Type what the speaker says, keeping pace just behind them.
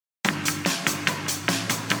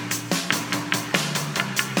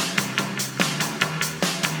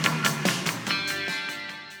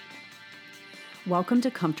Welcome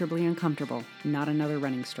to Comfortably Uncomfortable, not another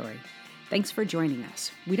running story. Thanks for joining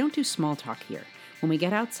us. We don't do small talk here. When we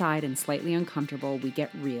get outside and slightly uncomfortable, we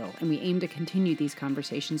get real, and we aim to continue these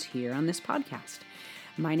conversations here on this podcast.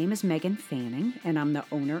 My name is Megan Fanning, and I'm the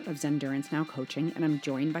owner of Zendurance Now Coaching, and I'm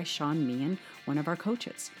joined by Sean Meehan, one of our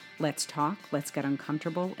coaches. Let's talk, let's get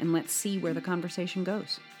uncomfortable, and let's see where the conversation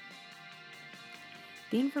goes.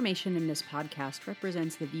 The information in this podcast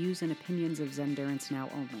represents the views and opinions of Zendurance Now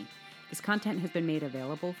only. This content has been made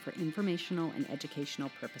available for informational and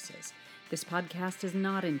educational purposes. This podcast is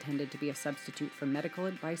not intended to be a substitute for medical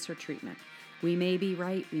advice or treatment. We may be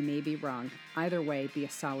right, we may be wrong. Either way, be a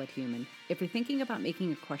solid human. If you're thinking about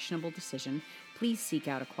making a questionable decision, please seek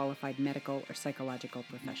out a qualified medical or psychological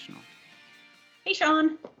professional. Hey,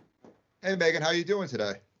 Sean. Hey, Megan, how are you doing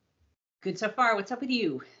today? Good so far. What's up with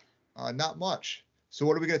you? Not much. So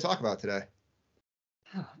what are we going to talk about today?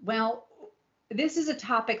 Well, this is a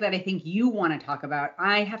topic that I think you want to talk about.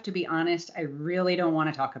 I have to be honest, I really don't want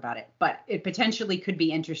to talk about it, but it potentially could be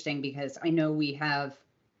interesting because I know we have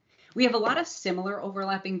a lot of similar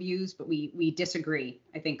overlapping views, but we disagree,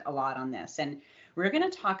 I think, a lot on this. And we're going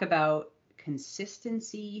to talk about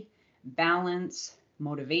consistency, balance,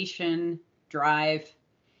 motivation, drive,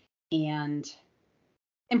 and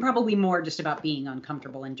probably more just about being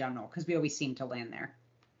uncomfortable in general, because we always seem to land there.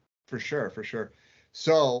 For sure.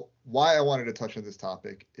 So why I wanted to touch on this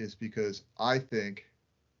topic is because I think,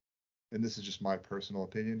 and this is just my personal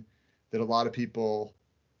opinion, that a lot of people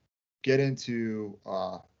get into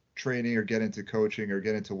training or get into coaching or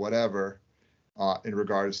get into whatever in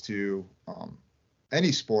regards to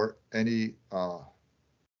any sport, any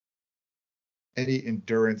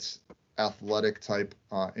endurance athletic type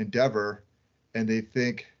endeavor, and they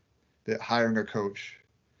think that hiring a coach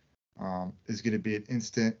is going to be an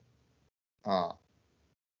instant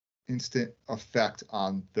effect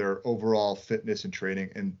on their overall fitness and training,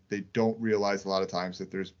 and they don't realize a lot of times that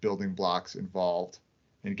there's building blocks involved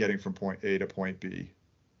in getting from point A to point B,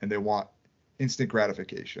 and they want instant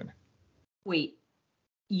gratification. Wait,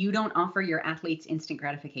 you don't offer your athletes instant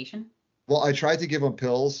gratification? Well, I tried to give them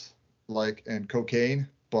pills and cocaine,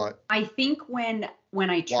 but I think when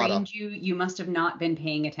I trained you, you must have not been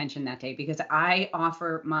paying attention that day, because I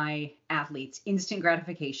offer my athletes instant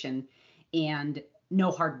gratification and no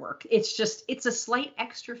hard work. It's a slight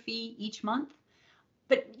extra fee each month,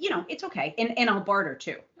 but it's okay. And I'll barter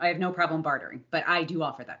too. I have no problem bartering, but I do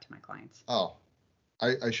offer that to my clients. Oh,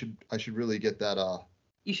 I should really get that.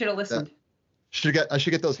 You should have listened. I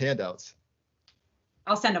should get those handouts.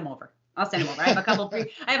 I'll send them over. I have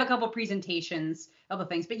a couple presentations, other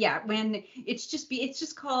things, but yeah, when it's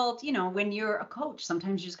just called, when you're a coach,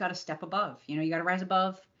 sometimes you just got to step above, you got to rise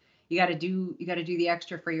above, you got to do the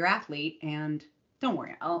extra for your athlete, and don't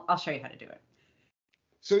worry, I'll show you how to do it.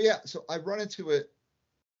 So I run into it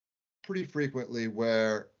pretty frequently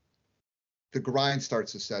where the grind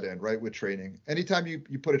starts to set in, right, with training. Anytime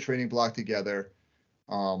you put a training block together,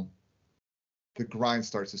 the grind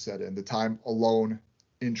starts to set in. The time alone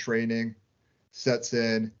in training sets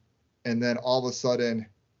in, and then all of a sudden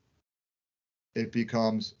it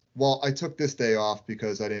becomes, well, I took this day off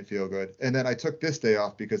because I didn't feel good, and then I took this day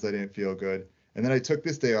off because I didn't feel good, and then I took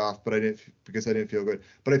this day off because I didn't feel good,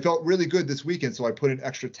 but I felt really good this weekend, so I put an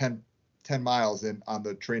extra 10 miles in on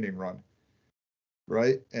the training run,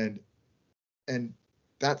 right? And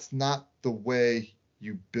that's not the way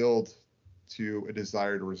you build to a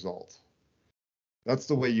desired result. That's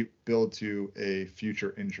the way you build to a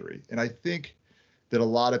future injury. And I think that a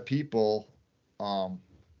lot of people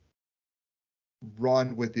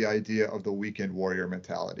run with the idea of the weekend warrior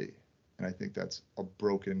mentality. And I think that's a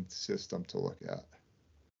broken system to look at.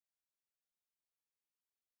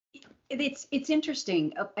 It's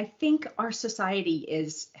interesting. I think our society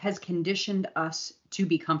has conditioned us to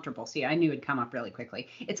be comfortable. See, I knew it'd come up really quickly.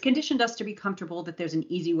 It's conditioned us to be comfortable, that there's an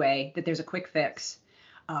easy way, that there's a quick fix.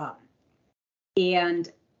 And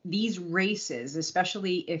these races,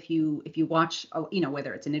 especially if you watch,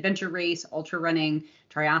 whether it's an adventure race, ultra running,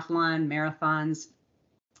 triathlon, marathons,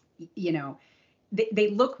 they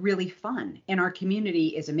look really fun, and our community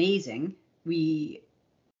is amazing.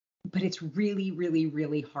 But it's really, really,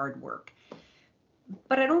 really hard work.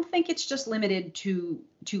 But I don't think it's just limited to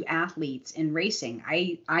athletes in racing.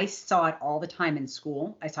 I saw it all the time in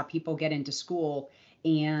school. I saw people get into school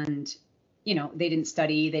and they didn't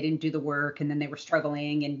study, they didn't do the work, and then they were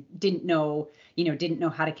struggling and didn't know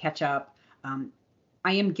how to catch up.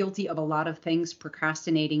 I am guilty of a lot of things.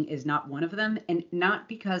 Procrastinating is not one of them, and not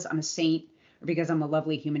because I'm a saint or because I'm a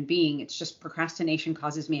lovely human being. It's just procrastination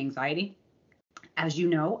causes me anxiety. As you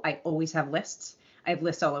know, I always have lists. I have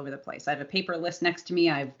lists all over the place. I have a paper list next to me.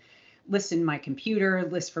 I have lists in my computer,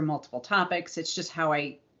 lists for multiple topics. It's just how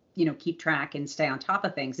I, keep track and stay on top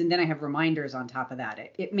of things. And then I have reminders on top of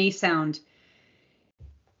that. It may sound,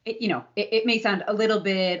 it may sound a little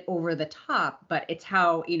bit over the top, but it's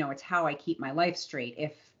how, it's how I keep my life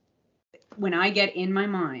straight. When I get in my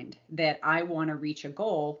mind that I want to reach a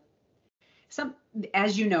goal,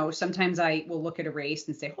 as you know, sometimes I will look at a race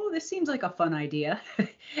and say, oh, this seems like a fun idea.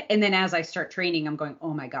 And then as I start training, I'm going,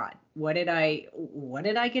 oh my God, what did I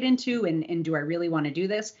get into? And do I really want to do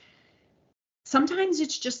this? Sometimes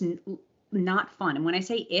it's just not fun. And when I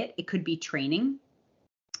say it could be training.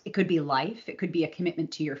 It could be life. It could be a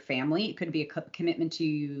commitment to your family. It could be a commitment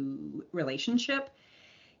to relationship.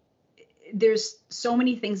 There's so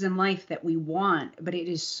many things in life that we want, but it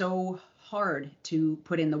is so hard to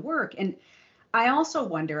put in the work. And I also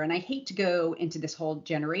wonder, and I hate to go into this whole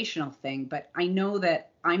generational thing, but I know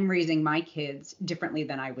that I'm raising my kids differently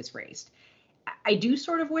than I was raised. I do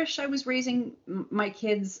sort of wish I was raising my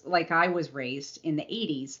kids like I was raised in the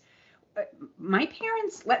 80s. My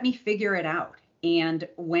parents let me figure it out. And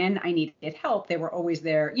when I needed help, they were always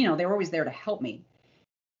there, they were always there to help me.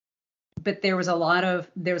 But there was a lot of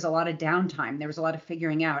downtime. There was a lot of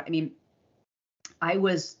figuring out. I mean, I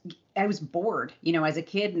was bored, as a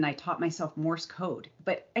kid, and I taught myself Morse code,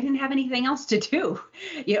 but I didn't have anything else to do,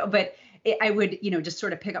 but I would, just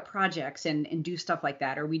sort of pick up projects and do stuff like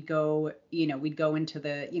that. Or we'd go into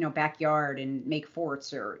the, backyard and make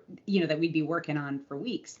forts, or, that we'd be working on for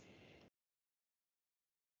weeks.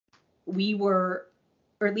 We were,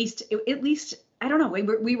 or at least, I don't know,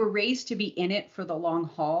 we were raised to be in it for the long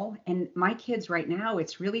haul. And my kids right now,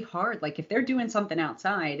 it's really hard. Like if they're doing something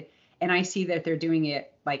outside and I see that they're doing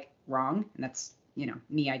it like wrong, and that's,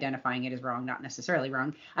 me identifying it as wrong, not necessarily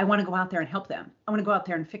wrong, I want to go out there and help them. I want to go out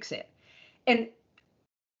there and fix it. And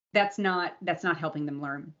that's not helping them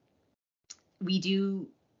learn.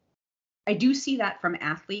 I do see that from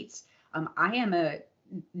athletes. I am a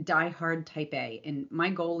diehard type A, and my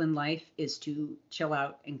goal in life is to chill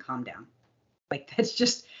out and calm down. Like that's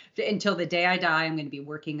just until the day I die, I'm going to be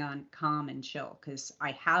working on calm and chill, because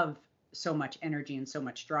I have so much energy and so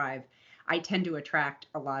much drive. I tend to attract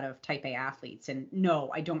a lot of type A athletes, and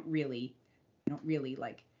no, I don't really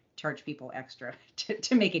like charge people extra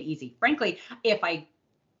to make it easy. Frankly, if I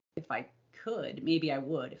could, maybe I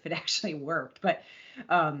would if it actually worked. But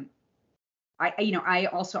I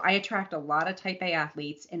attract a lot of type A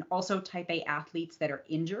athletes, and also type A athletes that are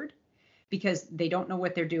injured because they don't know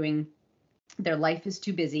what they're doing. Their life is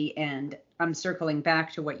too busy. And I'm circling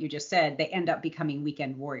back to what you just said. They end up becoming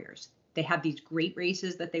weekend warriors. They have these great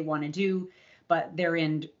races that they want to do, but they're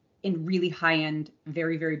in really high end,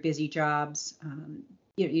 very, very busy jobs,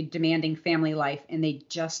 demanding family life, and they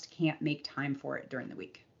just can't make time for it during the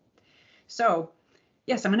week. So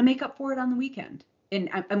yes, I'm going to make up for it on the weekend. And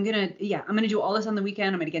I'm going to do all this on the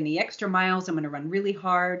weekend. I'm going to get in the extra miles. I'm going to run really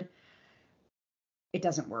hard. It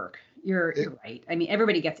doesn't work. You're right. I mean,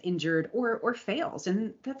 everybody gets injured or fails.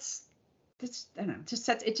 And that's, I don't know,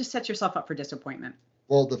 it just sets yourself up for disappointment.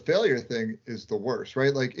 Well, the failure thing is the worst,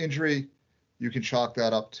 right? Like injury, you can chalk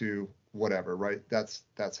that up to whatever, right? That's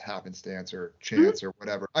happenstance or chance or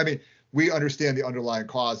whatever. I mean, we understand the underlying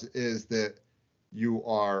cause is that you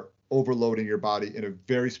are overloading your body in a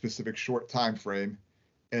very specific short time frame,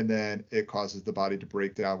 and then it causes the body to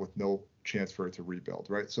break down with no chance for it to rebuild,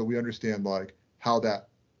 right? So we understand like how that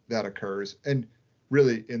occurs. And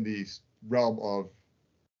really in the realm of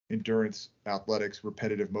endurance athletics,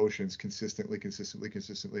 repetitive motions, consistently,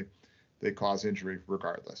 they cause injury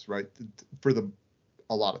regardless, right?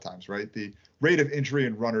 A lot of times, right? The rate of injury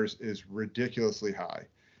in runners is ridiculously high.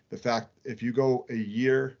 The fact if you go a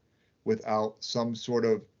year without some sort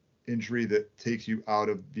of injury that takes you out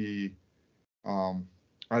of your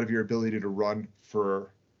ability to run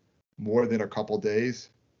for more than a couple days,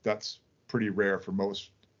 that's pretty rare for most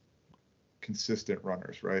consistent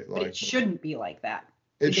runners, right? Like it shouldn't be like that.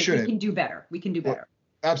 It shouldn't. We can do better. Well,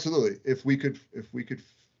 absolutely. If we could,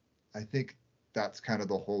 I think that's kind of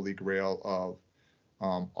the holy grail of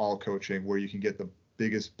all coaching, where you can get the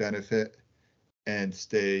biggest benefit and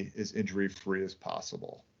stay as injury free as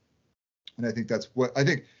possible. And I think that's what I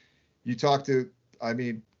think you talk to, I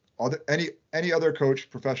mean, any other coach,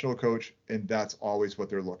 professional coach, and that's always what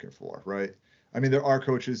they're looking for, right? I mean, there are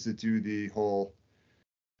coaches that do the whole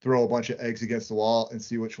throw a bunch of eggs against the wall and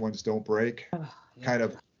see which ones don't break. Kind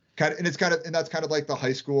of, and that's kind of like the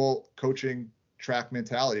high school coaching track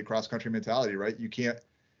mentality, cross country mentality, right? You can't,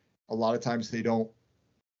 a lot of times they don't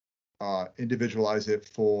individualize it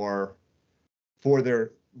for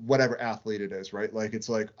their whatever athlete it is, right? Like it's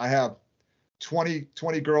like I have 20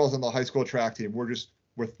 girls on the high school track team. We're just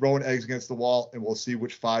we're throwing eggs against the wall, and we'll see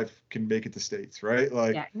which 5 can make it to states, right?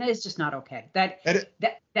 Like, yeah, that is just not okay. and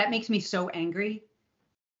That makes me so angry.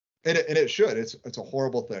 And it should. It's a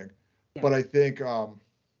horrible thing. Yeah. But I think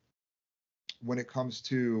when it comes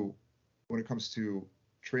to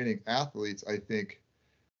training athletes, I think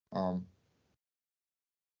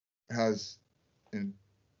has in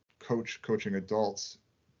coaching adults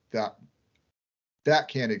that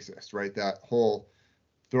can't exist, right? That whole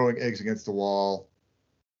throwing eggs against the wall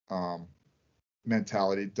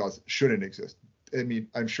mentality shouldn't exist. I mean,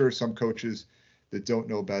 I'm sure some coaches that don't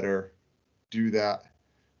know better do that.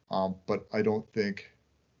 But I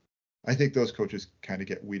think those coaches kind of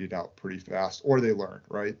get weeded out pretty fast, or they learn,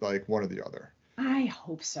 right? Like one or the other. I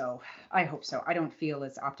hope so. I don't feel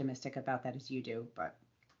as optimistic about that as you do, but.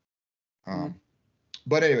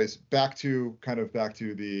 But anyways, back to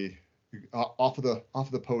the off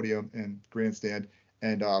of the podium and grandstand,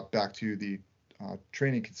 and back to the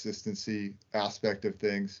training consistency aspect of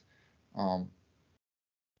things.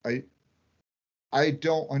 I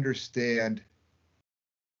don't understand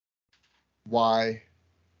why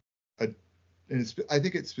I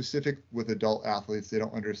think it's specific with adult athletes. They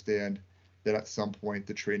don't understand that at some point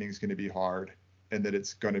the training is going to be hard, and that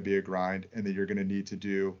it's going to be a grind, and that you're going to need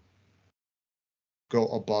to go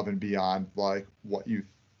above and beyond like what you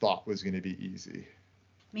thought was going to be easy.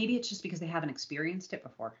 Maybe it's just because they haven't experienced it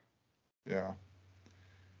before. Yeah.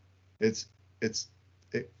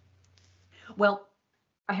 Well,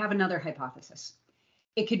 I have another hypothesis.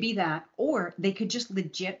 It could be that, or they could just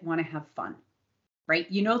legit want to have fun, right?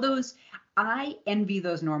 You know, I envy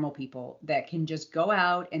those normal people that can just go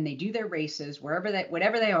out and they do their races whatever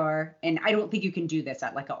they are. And I don't think you can do this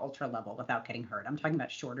at like an ultra level without getting hurt. I'm talking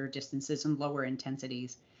about shorter distances and lower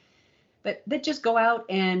intensities, but that just go out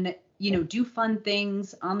and, do fun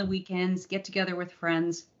things on the weekends, get together with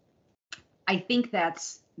friends. I think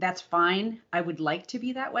that's fine. I would like to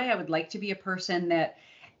be that way. I would like to be a person that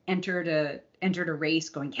entered a race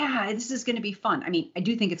going, yeah, this is going to be fun. I mean, I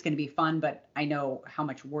do think it's going to be fun, but I know how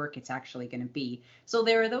much work it's actually going to be. So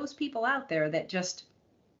there are those people out there that just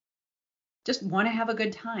want to have a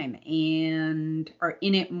good time and are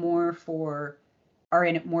in it more for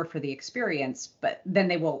the experience, but then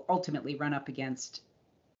they will ultimately run up against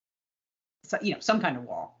some kind of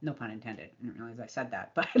wall. No pun intended. I didn't realize I said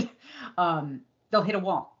that, but they'll hit a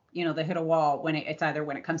wall. They hit a wall when it's either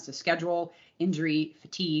when it comes to schedule, injury,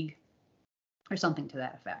 fatigue, or something to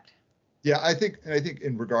that effect. Yeah, I think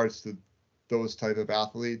in regards to those type of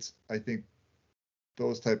athletes, I think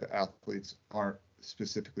those type of athletes aren't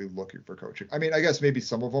specifically looking for coaching. I mean, I guess maybe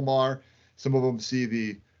some of them are. Some of them see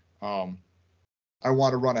the I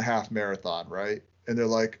want to run a half marathon, right? And they're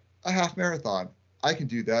like, a half marathon, I can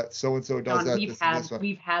do that. So and so does that.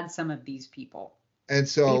 We've had some of these people. And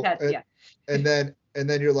so and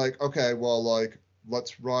then you're like, okay, well, like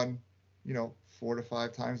let's run, 4 to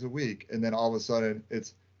 5 times a week. And then all of a sudden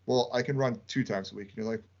it's, well, I can run 2 times a week. And you're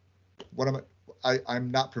like, what am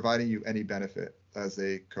I'm not providing you any benefit as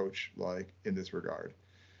a coach, like in this regard.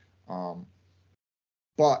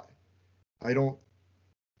 But I don't,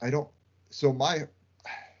 so I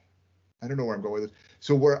don't know where I'm going with this.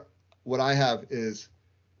 So what I have is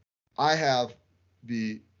I have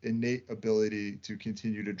the innate ability to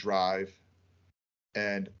continue to drive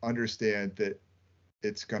and understand that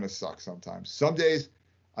it's going to suck sometimes. Some days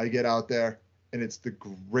I get out there and it's the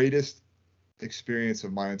greatest experience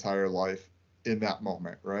of my entire life in that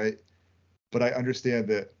moment, right? But I understand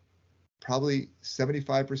that probably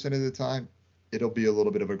 75% of the time it'll be a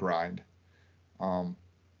little bit of a grind. And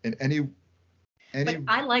any But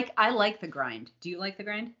I like the grind. Do you like the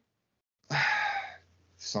grind?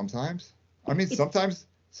 Sometimes. I mean, sometimes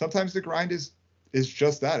the grind is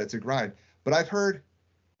just that. It's a grind. But I've heard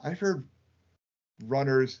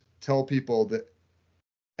runners tell people that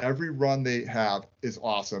every run they have is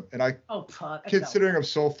awesome. And considering I'm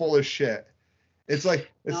so full of shit, it's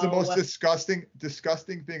like the most disgusting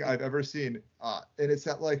thing I've ever seen. And it's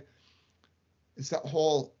that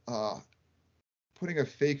whole putting a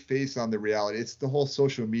fake face on the reality. It's the whole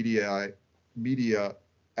social media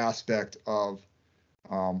aspect of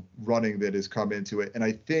running that has come into it. And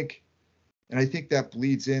I think that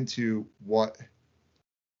bleeds into what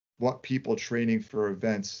people training for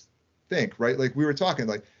events think, right? Like we were talking,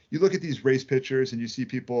 like you look at these race pictures and you see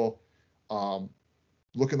people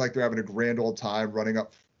looking like they're having a grand old time running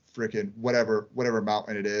up frickin' whatever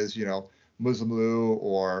mountain it is, Muslimlu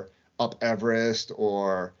or up Everest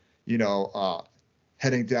or,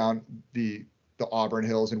 heading down the Auburn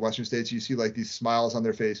Hills in Western States. You see like these smiles on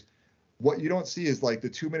their face. What you don't see is like the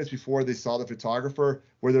 2 minutes before they saw the photographer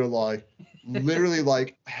where they're like literally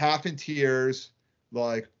like half in tears,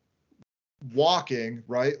 like walking,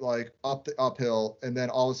 right? Like up the uphill. And then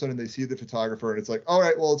all of a sudden they see the photographer and it's like, all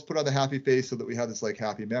right, well, let's put on the happy face so that we have this like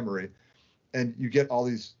happy memory. And you get all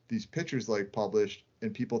these pictures like published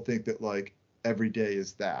and people think that like every day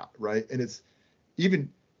is that, right? And it's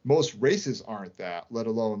even most races aren't that, let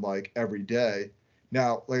alone like every day.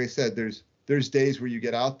 Now, like I said, there's days where you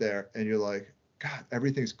get out there and you're like, God,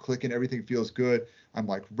 everything's clicking, everything feels good. I'm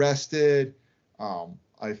like rested.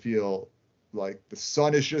 I feel like the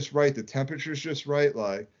sun is just right, the temperature's just right,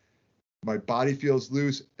 like my body feels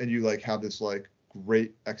loose, and you like have this like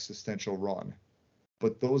great existential run.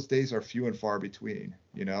 But those days are few and far between,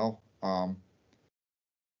 you know?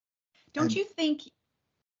 Don't And you think,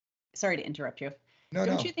 sorry to interrupt you. no,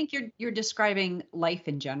 Don't no. you think you're describing life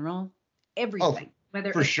in general? Oh, Everything,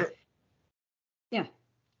 whether for it's, sure, yeah.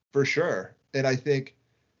 for sure. And I think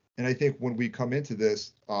when we come into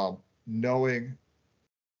this, knowing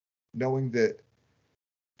knowing that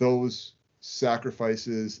those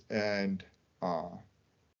sacrifices and uh,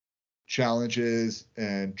 challenges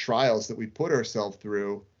and trials that we put ourselves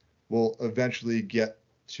through will eventually get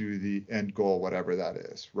to the end goal, whatever that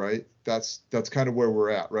is, right? That's kind of where we're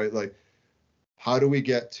at, right? Like, how do we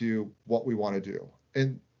get to what we want to do?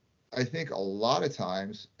 And I think a lot of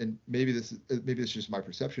times, and maybe it's just my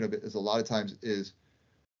perception of it, is a lot of times is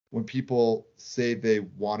when people say they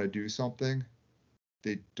want to do something,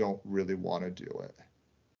 they don't really want to do it.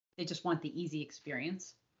 They just want the easy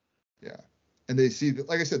experience. Yeah. And they see,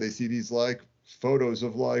 like I said, they see these like photos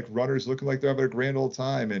of like runners looking like they're having a grand old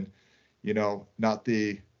time, and not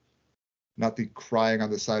the crying on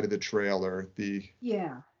the side of the trail or the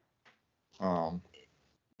Yeah. um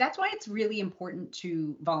That's why it's really important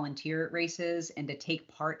to volunteer at races and to take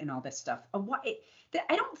part in all this stuff.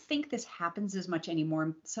 I don't think this happens as much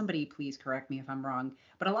anymore. Somebody please correct me if I'm wrong,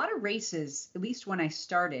 but a lot of races, at least when I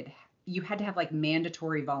started, you had to have like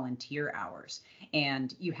mandatory volunteer hours,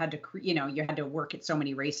 and you had to, you had to work at so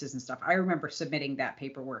many races and stuff. I remember submitting that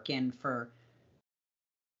paperwork in for,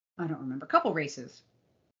 I don't remember, couple races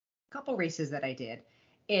that I did.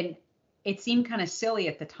 And it seemed kind of silly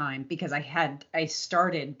at the time because I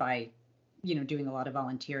started by, doing a lot of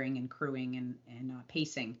volunteering and crewing and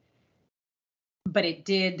pacing. But it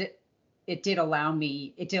did allow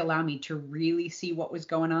me to really see what was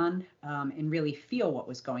going on, and really feel what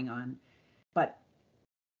was going on. But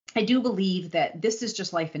I do believe that this is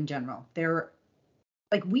just life in general.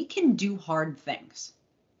 Like, we can do hard things,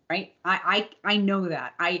 right? I know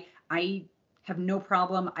that. I have no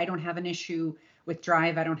problem. I don't have an issue with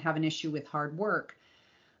drive. I don't have an issue with hard work.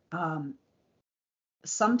 Um,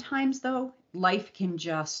 Sometimes though, life can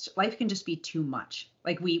just be too much.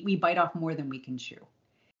 Like, we bite off more than we can chew,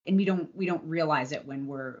 and we don't realize it when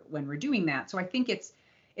we're doing that. So I think it's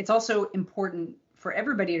also important for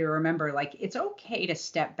everybody to remember, like, it's okay to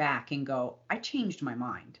step back and go, I changed my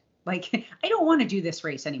mind. Like, I don't want to do this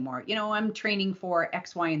race anymore. I'm training for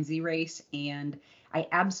X, Y, and Z race, and I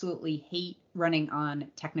absolutely hate running on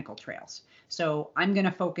technical trails. So I'm going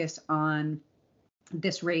to focus on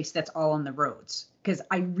this race that's all on the roads, because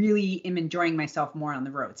I really am enjoying myself more on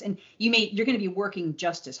the roads. And you're going to be working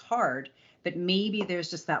just as hard, but maybe there's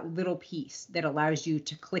just that little piece that allows you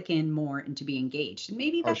to click in more and to be engaged. And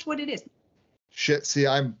maybe oh that's what it is. shit. See,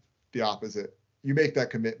 I'm the opposite. You make that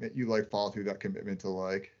commitment, you like follow through that commitment to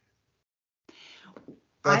like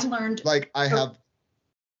I that's learned. like I Oh, have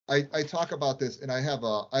I talk about this, and I have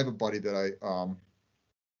a buddy that I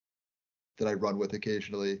run with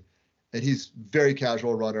occasionally, and he's very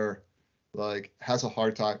casual runner, like has a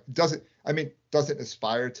hard time. Doesn't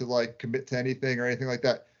aspire to like commit to anything or anything like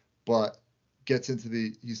that, but gets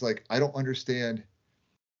into he's like, I don't understand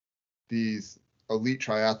these elite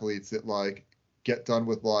triathletes that like get done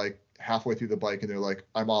with like halfway through the bike and they're like,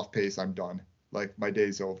 I'm off pace, I'm done. Like my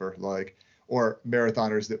day's over. Like, or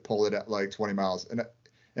marathoners that pull it at like 20 miles.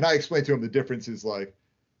 And I explained to him the difference is like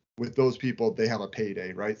with those people, they have a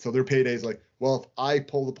payday, right? So their payday is like, well, if I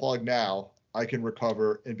pull the plug now, I can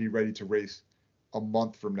recover and be ready to race a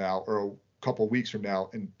month from now or a couple weeks from now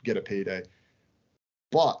and get a payday.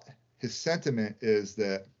 But his sentiment is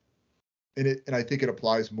that, and I think it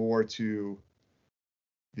applies more to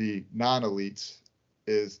the non-elites,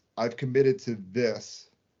 is I've committed to this.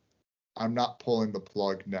 I'm not pulling the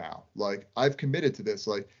plug now. Like I've committed to this.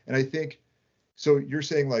 Like, and I think so. You're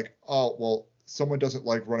saying like, oh, well, someone doesn't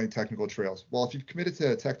like running technical trails. Well, if you've committed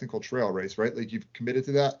to a technical trail race, right? Like you've committed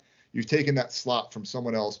to that, you've taken that slot from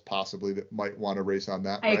someone else possibly that might want to race on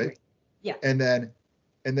that, I right? agree. Yeah. And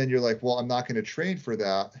then you're like, well, I'm not going to train for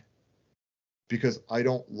that because I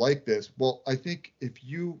don't like this. Well, I think if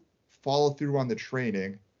you follow through on the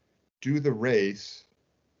training, do the race,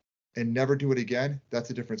 and never do it again, that's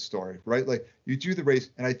a different story, right? Like you do the race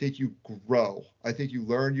and I think you grow. I think you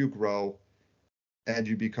learn, you grow, and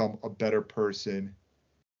you become a better person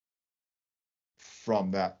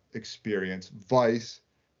from that experience. Vice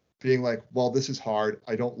being like, well, this is hard.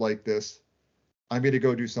 I don't like this. I'm going to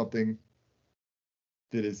go do something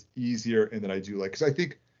that is easier and that I do like. Because I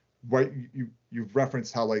think, right, you've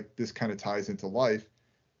referenced how like this kind of ties into life.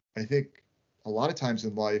 I think a lot of times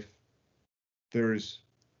in life, there's,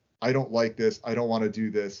 I don't like this. I don't want to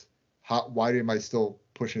do this. Why am I still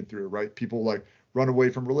pushing through, right? People like run away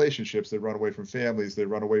from relationships. They run away from families. They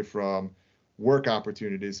run away from work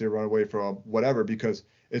opportunities. They run away from whatever because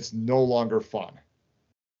it's no longer fun.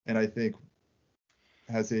 And I think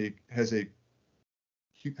as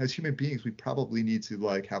human beings, we probably need to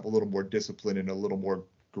like have a little more discipline and a little more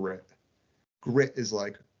grit. Grit is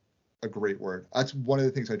like a great word. That's one of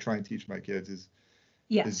the things I try and teach my kids is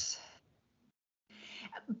yes.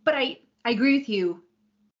 But I agree with you.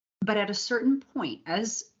 But at a certain point,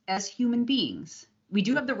 as human beings, we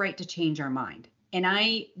do have the right to change our mind. And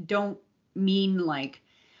I don't mean like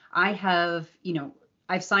I have,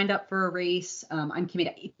 I've signed up for a race. I'm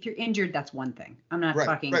committed. If you're injured, that's one thing. I'm not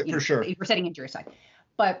talking, for sure. If we're setting injury aside.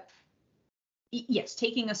 But yes,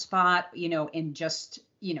 taking a spot, and just,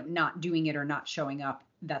 not doing it or not showing up,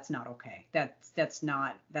 that's not okay. That's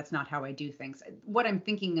not how I do things. What I'm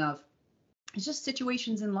thinking of is just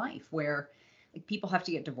situations in life where like people have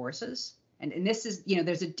to get divorces. And this is,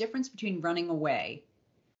 there's a difference between running away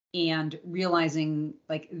and realizing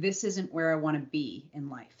like this isn't where I want to be in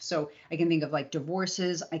life. So I can think of like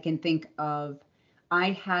divorces. I can think of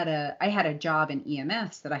I had a job in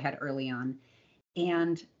EMS that I had early on,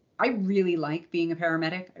 and I really like being a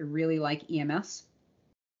paramedic. I really like EMS.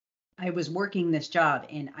 I was working this job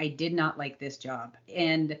and I did not like this job.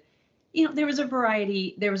 And there was a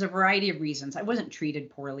variety of reasons. I wasn't treated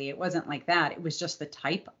poorly. It wasn't like that. It was just the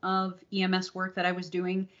type of EMS work that I was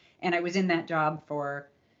doing. And I was in that job for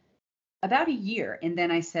about a year. And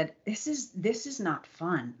then I said, this is not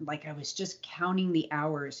fun. Like I was just counting the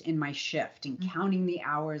hours in my shift and counting the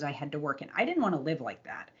hours I had to work. And I didn't want to live like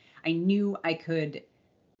that. I knew I could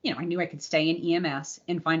stay in EMS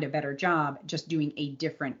and find a better job just doing a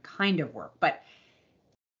different kind of work. But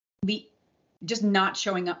just not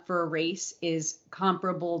showing up for a race is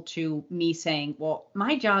comparable to me saying, well,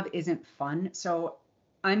 my job isn't fun, so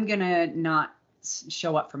I'm going to not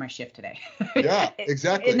show up for my shift today. Yeah,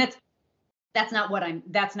 exactly. And that's not what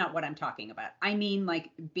I'm talking about. I mean,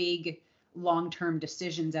 like big long-term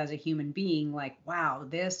decisions as a human being, like, wow,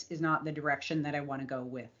 this is not the direction that I want to go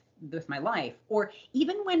with my life. Or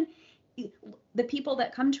even when the people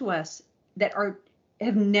that come to us that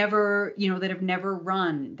have never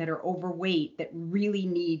run, that are overweight, that really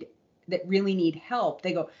need help,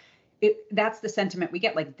 they go, that's the sentiment we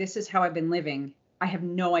get. Like, this is how I've been living. I have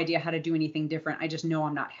no idea how to do anything different. I just know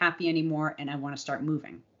I'm not happy anymore and I want to start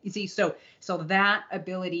moving. You see, so that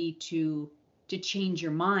ability to change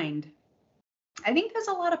your mind, I think there's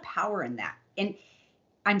a lot of power in that. And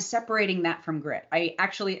I'm separating that from grit. I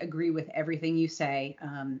actually agree with everything you say.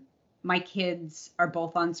 My kids are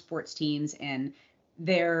both on sports teams, and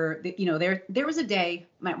there was a day,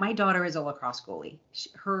 my daughter is a lacrosse goalie.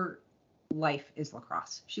 Her life is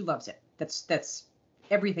lacrosse. She loves it. That's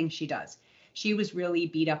everything she does. She was really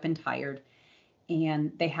beat up and tired,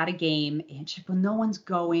 and they had a game, and she said, well, no one's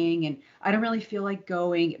going, and I don't really feel like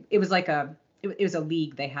going. It was like it was a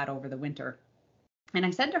league they had over the winter. And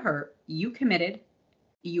I said to her, you committed,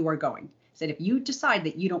 you are going. I said, if you decide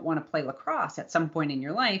that you don't want to play lacrosse at some point in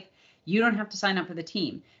your life, you don't have to sign up for the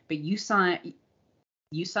team, but you signed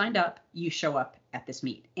up, you show up at this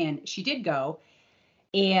meet. And she did go.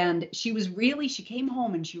 And she came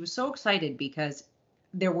home and she was so excited because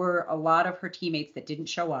there were a lot of her teammates that didn't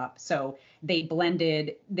show up. So they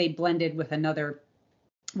blended with another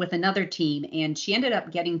team. And she ended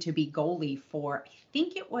up getting to be goalie for, I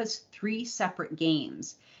think it was 3 separate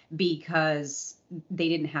games because they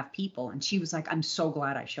didn't have people. And she was like, I'm so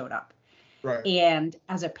glad I showed up. Right. And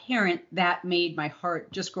as a parent, that made my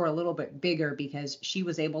heart just grow a little bit bigger because she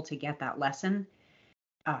was able to get that lesson.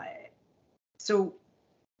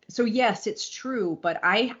 So yes, it's true, but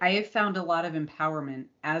I have found a lot of empowerment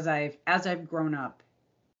as I've grown up,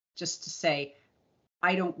 just to say,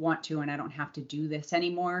 I don't want to, and I don't have to do this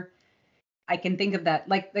anymore. I can think of that,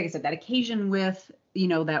 like I said, that occasion with,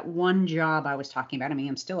 that one job I was talking about. I mean,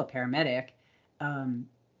 I'm still a paramedic, and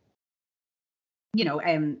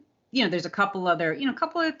there's a couple other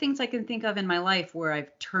things I can think of in my life where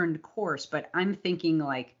I've turned course, but I'm thinking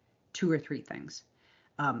like 2 or 3 things.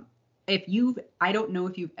 I don't know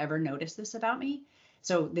if you've ever noticed this about me,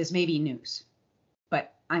 so this may be news,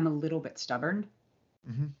 but I'm a little bit stubborn,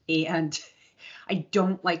 Mm-hmm. and I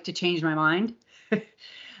don't like to change my mind.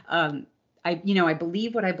 um, I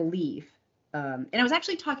believe what I believe. And I was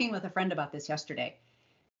actually talking with a friend about this yesterday.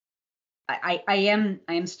 I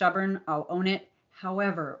am stubborn. I'll own it.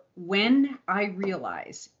 However, when I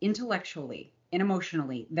realize intellectually and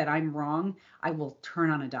emotionally that I'm wrong, I will turn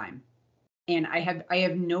on a dime. And I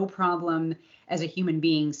have no problem as a human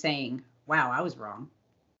being saying, "Wow, I was wrong,"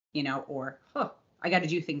 or "Huh, I got to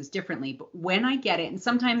do things differently." But when I get it, and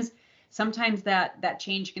sometimes that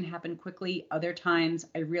change can happen quickly. Other times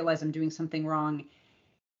I realize I'm doing something wrong.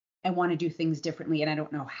 I want to do things differently and I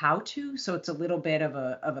don't know how to, so it's a little bit of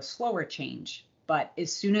a slower change. But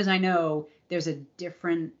as soon as I know there's a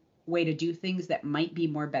different way to do things that might be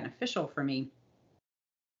more beneficial for me,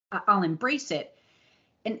 I'll embrace it.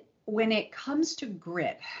 And when it comes to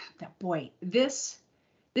grit, that boy, I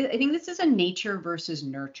think this is a nature versus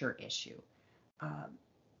nurture issue. Um,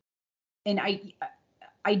 and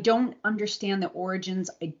I don't understand the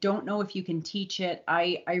origins. I don't know if you can teach it.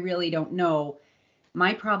 I really don't know.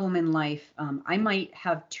 My problem in life, I might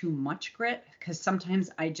have too much grit because sometimes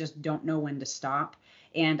I just don't know when to stop.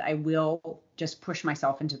 And I will just push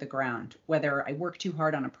myself into the ground, whether I work too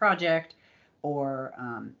hard on a project or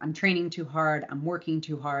I'm training too hard, I'm working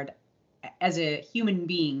too hard. As a human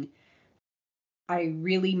being, I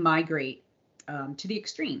really migrate to the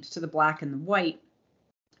extremes, to the black and the white.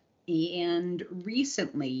 And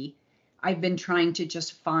recently, I've been trying to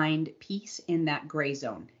just find peace in that gray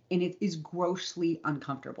zone, and it is grossly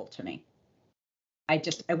uncomfortable to me. I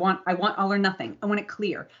want all or nothing. I want it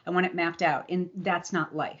clear. I want it mapped out, and that's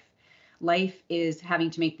not life. Life is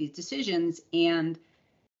having to make these decisions, and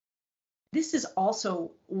this is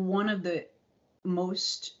also one of the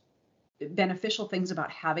most beneficial things about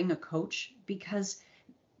having a coach because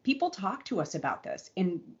people talk to us about this,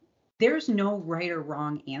 and there's no right or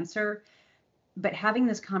wrong answer, but having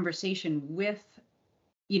this conversation with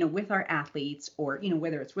our athletes, or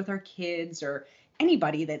whether it's with our kids or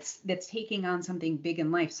anybody that's taking on something big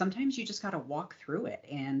in life, sometimes you just got to walk through it,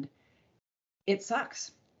 and it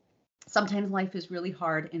sucks. Sometimes life is really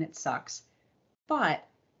hard and it sucks, but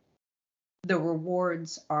the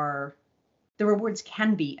rewards are the rewards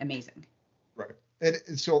can be amazing. Right.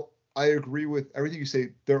 And so I agree with everything you say.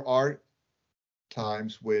 There are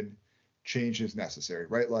times when change is necessary,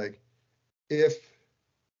 right? Like if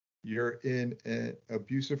you're in an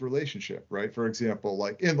abusive relationship, right? For example,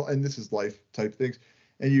 like and this is life type things,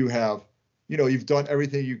 and you've done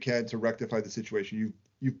everything you can to rectify the situation.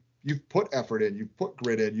 You've put effort in, you've put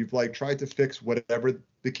grit in, you've like tried to fix whatever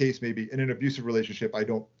the case may be. In an abusive relationship,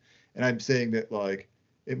 and I'm saying that like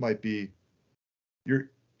it might be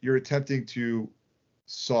you're you're attempting to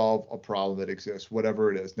solve a problem that exists,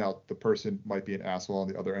 whatever it is. Now, the person might be an asshole on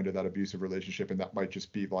the other end of that abusive relationship, and that might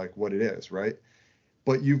just be like what it is, right?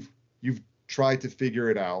 But you've tried to figure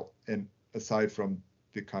it out, and aside from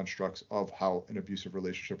the constructs of how an abusive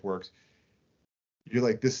relationship works, you're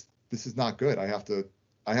like this is not good. I have to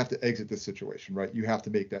exit this situation, right? You have to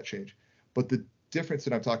make that change. But the difference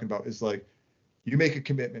that I'm talking about is like you make a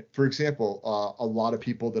commitment. For example, a lot of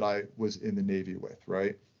people that I was in the Navy with,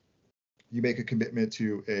 right? You make a commitment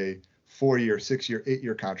to a 4-year, 6-year,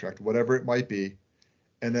 8-year contract, whatever it might be,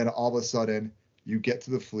 and then all of a sudden you get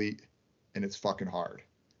to the fleet and it's fucking hard.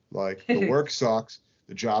 Like the work sucks,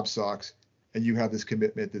 the job sucks, and you have this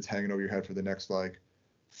commitment that's hanging over your head for the next like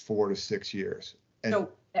 4 to 6 years. And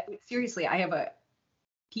So seriously,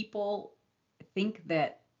 people think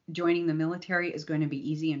that joining the military is going to be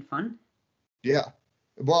easy and fun. yeah,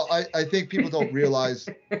 well, I think people don't realize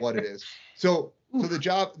what it is. So the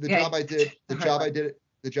job the Yeah, job I did the a hard job I life. did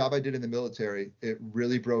the job I did in the military, it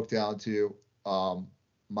really broke down to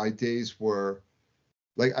my days were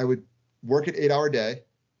like I would work an 8-hour day.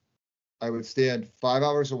 I would stand 5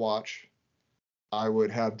 hours a watch. I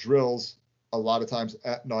would have drills a lot of times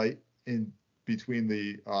at night in between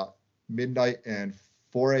the midnight and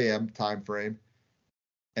 4 a.m. time frame.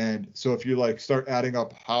 And so if you like start adding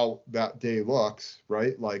up how that day looks,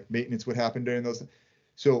 right? Like maintenance would happen during those.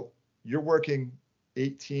 So you're working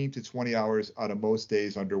 18 to 20 hours out of most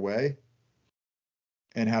days underway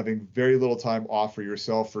and having very little time off for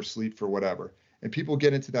yourself, for sleep, for whatever. And people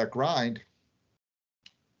get into that grind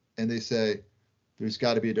and they say, there's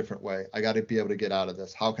got to be a different way. I got to be able to get out of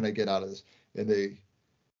this. How can I get out of this? And they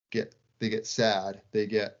get sad. They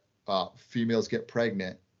get females get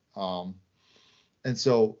pregnant, and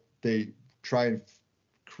so they try and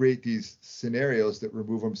create these scenarios that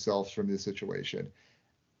remove themselves from the situation.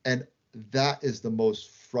 And that is the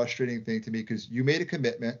most frustrating thing to me because you made a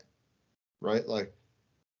commitment, right? Like,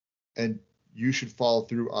 and you should follow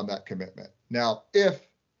through on that commitment. Now, if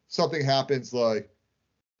something happens, like,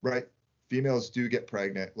 right, females do get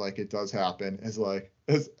pregnant, like it does happen, as like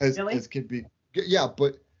Really? as can be, yeah,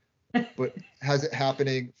 but has it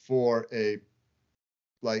happening for a,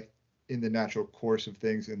 like, in the natural course of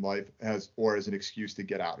things in life, as or as an excuse to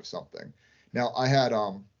get out of something. Now I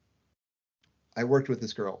worked with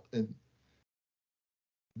this girl, and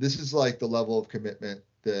this is like the level of commitment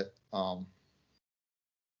that I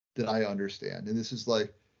understand. And this is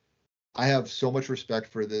like, I have so much respect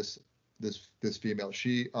for this female.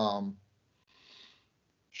 She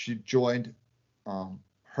joined,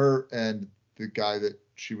 her and the guy that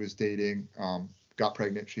she was dating got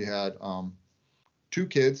pregnant. She had 2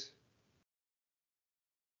 kids,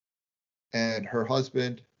 and her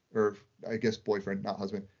husband, or I guess boyfriend, not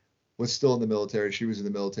husband, was still in the military. She was in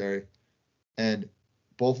the military, and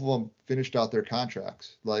both of them finished out their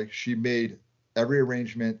contracts. Like, she made every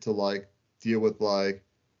arrangement to like deal with like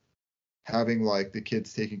having like the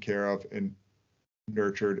kids taken care of and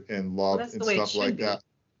nurtured and Well, loved that's the and way it stuff should like be. that.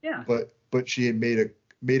 Yeah. But she had made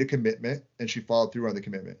a commitment, and she followed through on the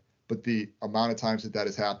commitment. But the amount of times that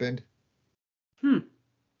has happened, Hmm.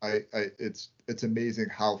 it's amazing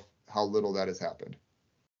how little that has happened Do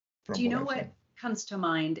from you what know I've what seen. comes to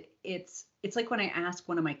mind? It's like when I ask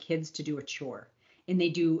one of my kids to do a chore and they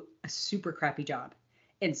do a super crappy job.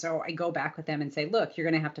 And so I go back with them and say, "Look, you're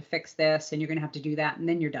going to have to fix this and you're going to have to do that and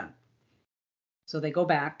then you're done." So they go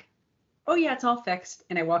back. "Oh yeah, it's all fixed."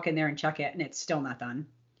 And I walk in there and check it and it's still not done.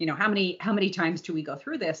 You know, how many times do we go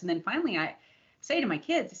through this? And then finally I say to my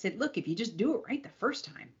kids, I said, "Look, if you just do it right the first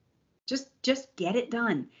time, just get it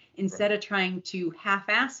done Right. instead of trying to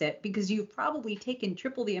half-ass it, because you've probably taken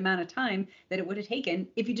triple the amount of time that it would have taken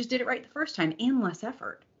if you just did it right the first time and less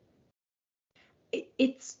effort."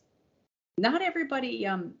 It's not everybody.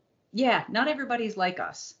 Yeah, not everybody's like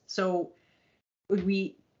us. So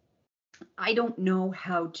we I don't know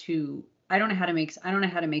how to. I don't know how to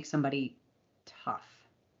make somebody tough.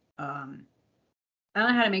 Um, I don't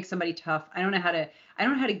know how to make somebody tough. I don't know how to. I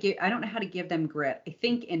don't know how to give them grit. I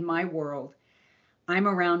think in my world, I'm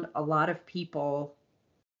around a lot of people,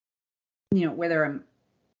 whether I'm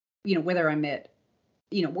at,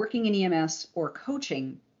 working in EMS or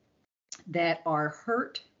coaching, that are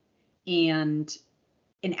hurt and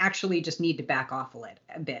actually just need to back off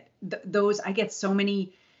a bit. Those I get so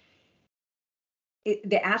many.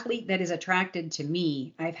 The athlete that is attracted to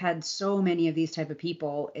me, I've had so many of these type of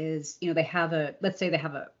people. Is, they have let's say they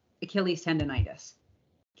have a Achilles tendonitis.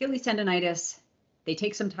 Achilles tendonitis. They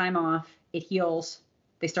take some time off. It heals.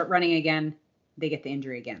 They start running again. They get the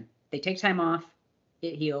injury again. They take time off.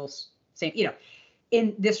 It heals. Same,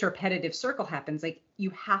 in this repetitive circle happens. Like,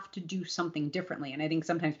 you have to do something differently. And I think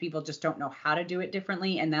sometimes people just don't know how to do it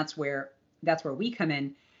differently. And that's where we come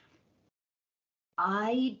in.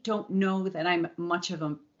 I don't know that I'm much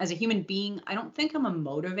of as a human being, I don't think I'm a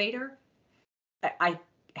motivator. I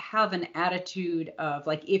have an attitude of,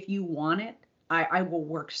 like, if you want it, I will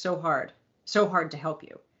work so hard to help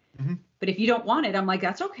you. Mm-hmm. But if you don't want it, I'm like,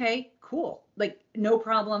 that's okay, cool, like, no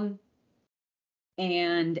problem,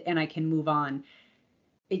 and I can move on.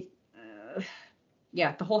 It,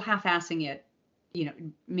 yeah, the whole half-assing it,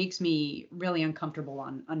 makes me really uncomfortable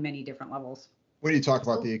on many different levels. When you talk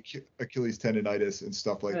about So, the Achilles tendonitis and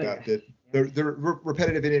stuff like that, that yeah, they're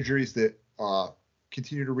repetitive injuries that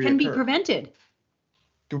continue to can be reoccur, prevented.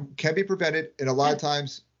 can be prevented, and a lot Yeah. of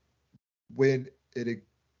times when it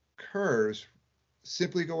occurs,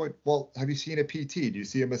 simply going, well, have you seen a PT? Do you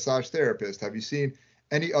see a massage therapist? Have you seen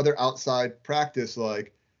any other outside practice,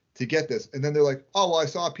 like, to get this? And then they're like, oh, well, I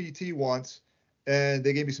saw a PT once and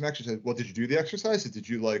they gave me some exercise. Well, did you do the exercises? Did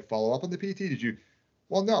you like follow up on the PT? Did you?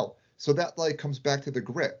 Well, no. So that like comes back to the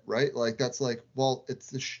grit, right? Like, that's like, well, it's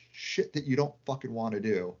the shit that you don't fucking want to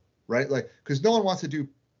do, right? Like, because no one wants to do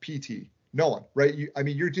PT. No one, right? I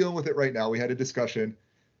mean, you're dealing with it right now. We had a discussion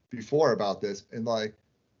before about this, and like,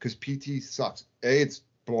 because PT sucks. It's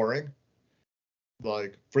boring,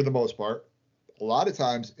 like, for the most part. A lot of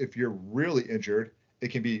times, if you're really injured, it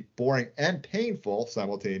can be boring and painful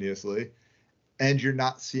simultaneously, and you're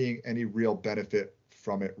not seeing any real benefit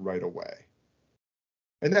from it right away.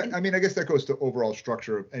 And that, And I mean, I guess that goes to overall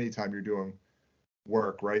structure of any time you're doing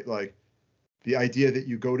work, right? Like, the idea that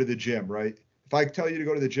you go to the gym, right? If I tell you to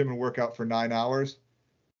go to the gym and work out for 9 hours,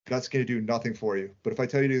 that's going to do nothing for you. But if I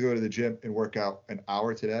tell you to go to the gym and work out an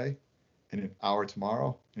hour today, and an hour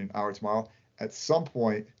tomorrow, and an hour tomorrow, at some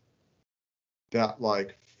point, that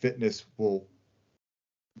like fitness will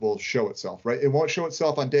show itself, right? It won't show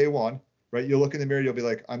itself on day one, right? You'll look in the mirror, you'll be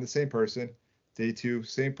like, I'm the same person. Day two,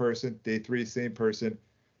 same person. Day three, same person.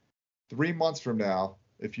 3 months from now,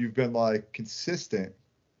 if you've been like consistent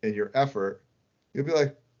in your effort, you'll be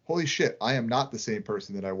like, holy shit, I am not the same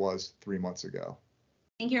person that I was 3 months ago.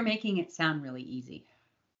 I think you're making it sound really easy.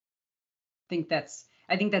 I think that's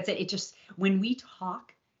it. It just, when we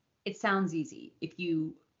talk, it sounds easy. If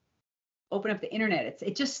you open up the internet,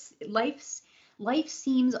 it just, life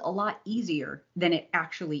seems a lot easier than it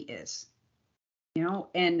actually is,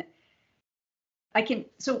 and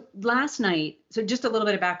so last night, so just a little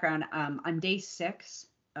bit of background, on day 6,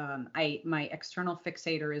 my external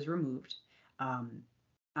fixator is removed.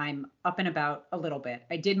 I'm up and about a little bit.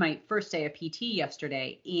 I did my first day of PT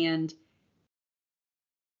yesterday, and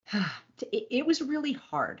it was really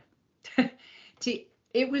hard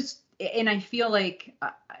and I feel like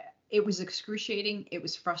it was excruciating. It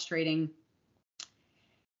was frustrating.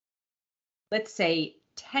 Let's say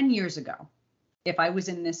 10 years ago, if I was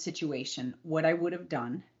in this situation, what I would have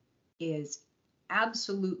done is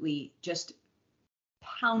absolutely just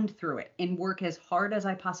pound through it and work as hard as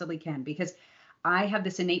I possibly can, because I have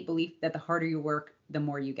this innate belief that the harder you work, the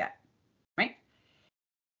more you get, right?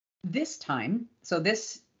 This time, so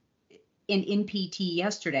this in PT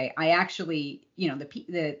yesterday, I actually,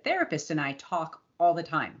 the therapist and I talk all the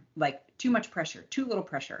time, like too much pressure, too little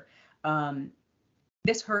pressure.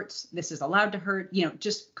 This hurts, this is allowed to hurt,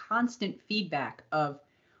 just constant feedback of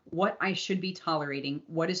what I should be tolerating,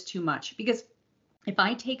 what is too much. Because if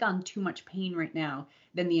I take on too much pain right now,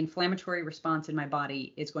 then the inflammatory response in my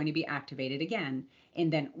body is going to be activated again.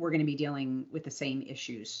 And then we're going to be dealing with the same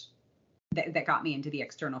issues that got me into the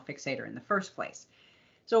external fixator in the first place.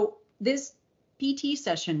 So this PT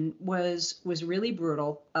session was really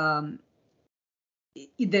brutal.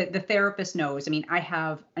 The therapist knows. I mean, I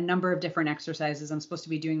have a number of different exercises. I'm supposed to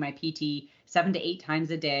be doing my PT 7 to 8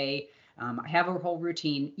 times a day. I have a whole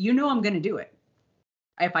routine. I'm going to do it.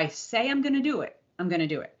 If I say I'm going to do it, I'm going to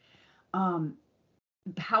do it.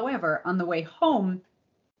 However, on the way home,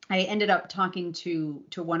 I ended up talking to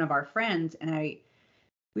one of our friends, and I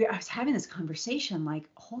was having this conversation like,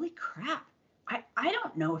 holy crap, I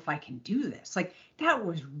don't know if I can do this. Like, that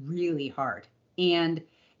was really hard. And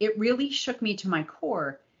it really shook me to my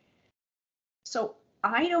core. So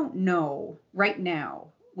I don't know right now,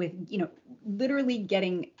 with, literally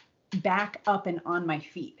getting back up and on my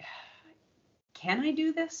feet, can I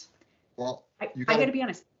do this? Well, I got to be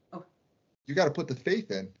honest. Oh, you got to put the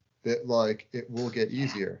faith in that, like, it will get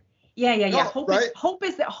easier. Yeah. No,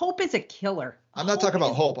 Hope is a killer. I'm not talking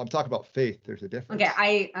about hope. I'm talking about faith. There's a difference.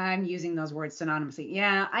 Okay, I'm using those words synonymously.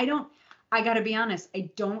 Yeah, I got to be honest. I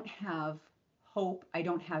don't have hope. I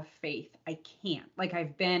don't have faith. I can't. Like,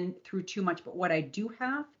 I've been through too much. But what I do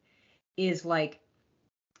have is, like,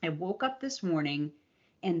 I woke up this morning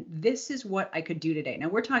and this is what I could do today. Now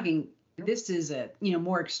we're talking, this is a,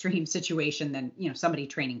 more extreme situation than, somebody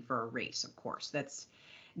training for a race. Of course, that's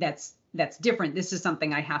different. This is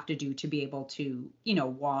something I have to do to be able to,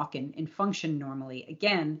 walk and function normally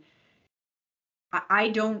again.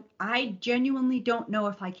 I genuinely don't know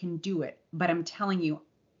if I can do it, but I'm telling you,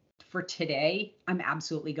 for today, I'm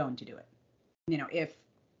absolutely going to do it. If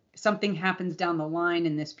something happens down the line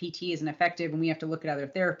and this PT isn't effective and we have to look at other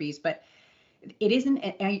therapies, but it isn't.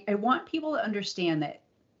 I want people to understand that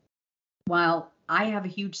while I have a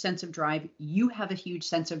huge sense of drive, you have a huge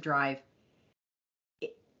sense of drive.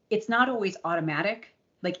 It's not always automatic.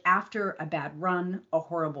 Like, after a bad run, a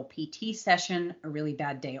horrible PT session, a really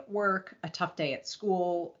bad day at work, a tough day at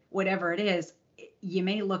school, whatever it is, you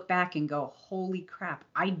may look back and go, holy crap,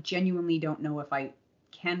 I genuinely don't know if I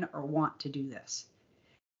can or want to do this.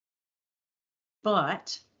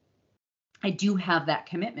 But I do have that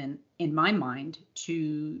commitment in my mind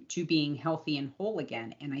to being healthy and whole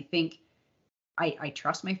again. And I think I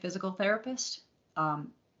trust my physical therapist.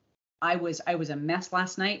 I was a mess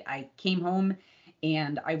last night. I came home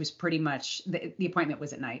and I was pretty much, the appointment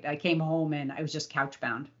was at night. I came home and I was just couch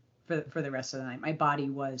bound for the rest of the night. My body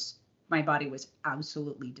was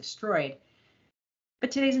absolutely destroyed. But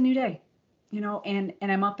today's a new day, and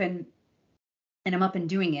I'm up and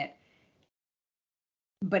doing it.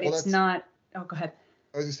 But it's not. Oh, go ahead.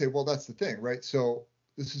 I was gonna say, well, that's the thing, right? So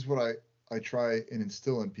this is what I try and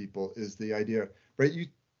instill in people, is the idea, right?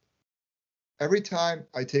 Every time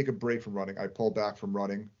I take a break from running, I pull back from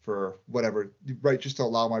running for whatever, right? Just to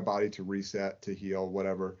allow my body to reset, to heal,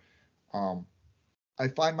 whatever. I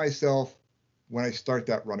find myself, when I start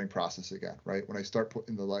that running process again, right? When I start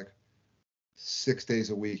putting the, like, 6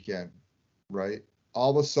 days a week in, right?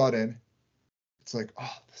 All of a sudden, it's like,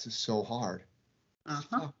 oh, this is so hard.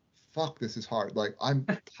 Fuck, this is hard. Like, I'm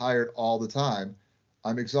tired all the time.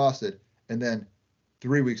 I'm exhausted. And then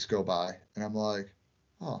 3 weeks go by and I'm like,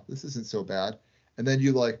 oh, this isn't so bad. And then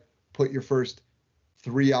you, like, put your first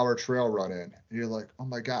 3-hour trail run in and you're like, oh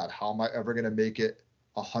my God, how am I ever going to make it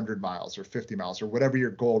 100 miles or 50 miles or whatever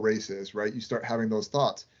your goal race is, right? You start having those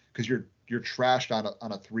thoughts because you're trashed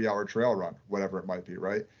on a 3-hour trail run, whatever it might be,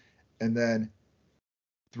 right? And then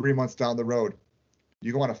 3 months down the road,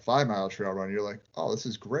 you go on a 5-mile trail run, you're like, oh, this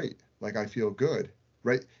is great. Like, I feel good,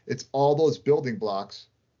 right? It's all those building blocks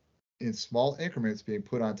in small increments being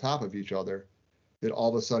put on top of each other that all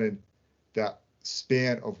of a sudden that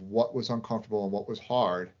span of what was uncomfortable and what was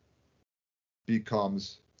hard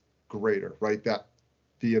becomes greater, right? That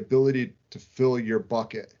the ability to fill your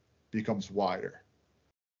bucket becomes wider,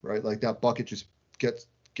 right? Like that bucket just gets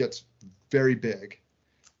very big.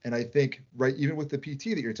 And I think, right, even with the PT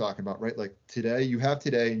that you're talking about, right? Like today, you have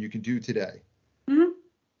today and you can do today. Mm-hmm.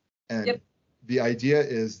 And Yep. the idea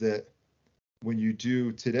is that when you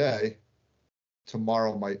do today,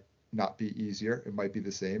 tomorrow might not be easier. It might be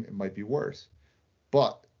the same. It might be worse.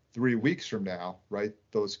 But 3 weeks from now, right,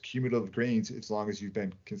 those cumulative gains, as long as you've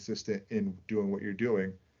been consistent in doing what you're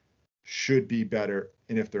doing, should be better.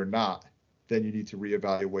 And if they're not, then you need to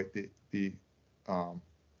reevaluate the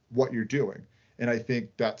what you're doing. And I think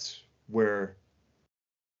that's where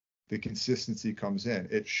the consistency comes in.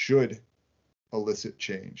 It should elicit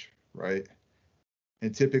change, right?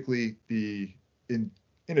 And typically in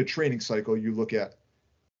a training cycle, you look at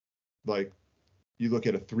a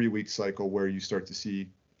 3-week cycle where you start to see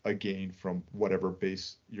a gain from whatever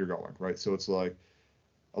base you're going, right? So it's like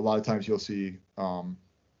a lot of times you'll see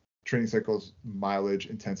training cycles, mileage,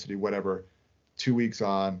 intensity, whatever, 2 weeks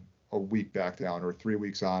on, a week back down, or 3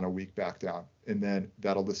 weeks on, a week back down. And then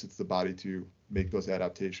that elicits the body to make those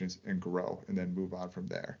adaptations and grow and then move on from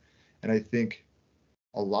there. And I think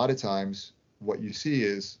a lot of times what you see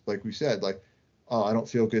is, like we said, like, oh, I don't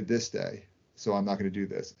feel good this day, so I'm not going to do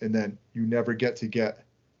this. And then you never get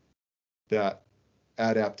that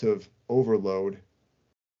adaptive overload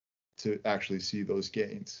to actually see those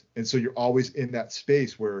gains. And so you're always in that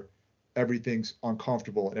space where everything's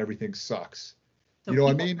uncomfortable and everything sucks. So you know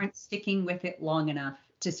what I people mean? aren't sticking with it long enough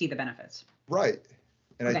to see the benefits. Right.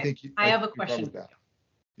 And Okay. I think I have a you're question. with that.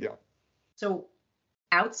 Yeah. So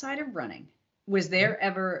outside of running, was there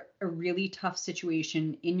ever a really tough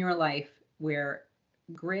situation in your life where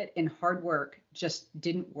grit and hard work just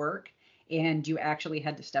didn't work and you actually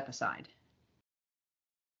had to step aside?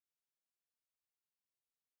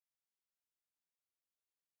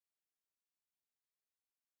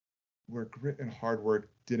 Where grit and hard work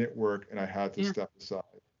didn't work and I had to step aside.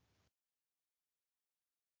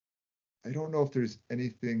 I don't know if there's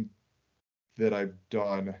anything that I've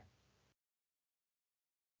done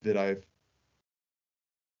that I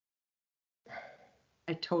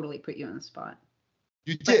totally put you on the spot.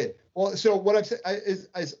 You did. Well, so what I'm saying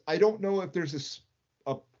is I don't know if there's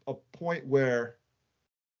a point where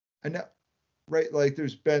I know, right? Like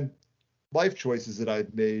there's been life choices that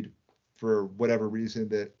I've made for whatever reason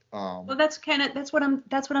that well, that's what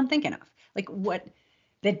I'm thinking of. Like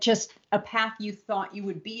that just a path you thought you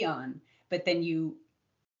would be on, but then you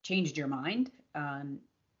changed your mind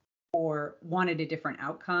or wanted a different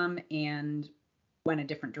outcome and went a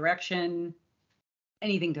different direction.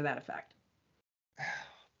 Anything to that effect?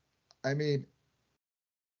 I mean,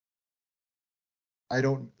 I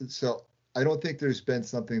don't think there's been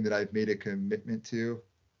something that I've made a commitment to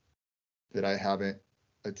that I haven't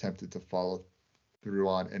attempted to follow through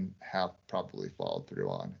on and have probably followed through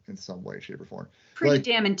on in some way, shape, or form. Pretty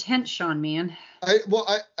damn intense, Sean, man. I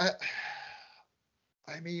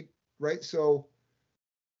mean, right. So,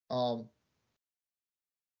 I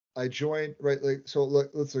joined, right. Like, so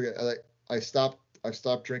let's look at, like, I stopped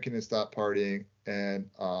drinking and stopped partying. And,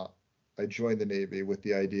 I joined the Navy with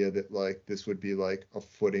the idea that like, this would be like a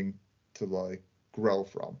footing to like grow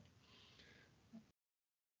from.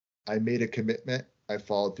 I made a commitment. I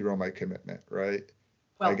followed through on my commitment, right?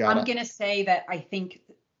 Well, I'm going to say that I think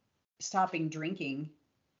stopping drinking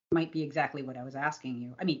might be exactly what I was asking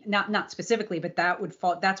you. I mean, not specifically, but that would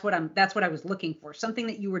fall. That's what I was looking for. Something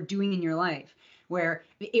that you were doing in your life where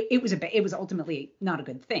it was ultimately not a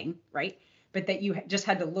good thing, right? But that you just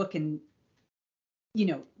had to look and,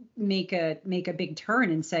 make a big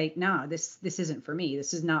turn and say, nah, this isn't for me.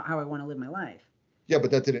 This is not how I want to live my life. Yeah,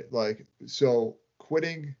 but that didn't so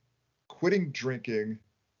quitting drinking,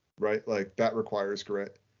 right? Like that requires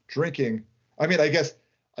grit. Drinking, I mean, I guess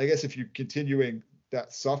if you're continuing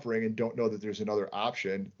that suffering and don't know that there's another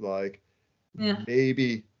option, like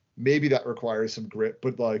maybe that requires some grit,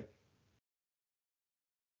 but like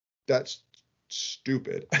that's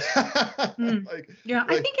stupid. I think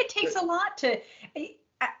it takes a lot to.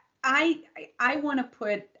 I want to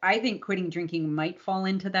put. I think quitting drinking might fall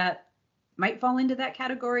into that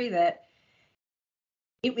category. That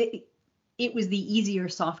it was the easier,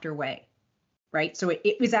 softer way. right? So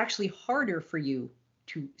it was actually harder for you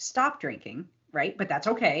to stop drinking, right? But that's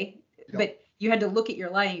okay. Yep. But you had to look at your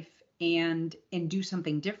life and do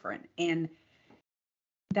something different. And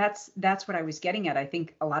that's what I was getting at. I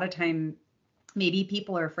think a lot of time maybe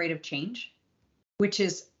people are afraid of change, which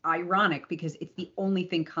is ironic because it's the only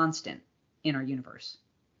thing constant in our universe.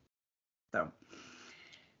 So,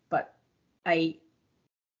 but I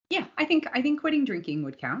think quitting drinking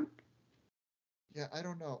would count. Yeah, I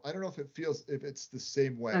don't know. I don't know if it's the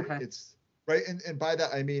same way. Okay. It's right, and by that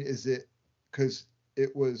I mean, is it because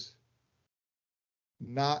it was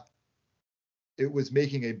not, it was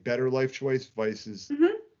making a better life choice versus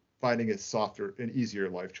Mm-hmm. finding a softer and easier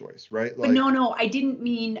life choice, right? But Like, no, I didn't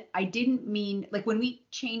mean like when we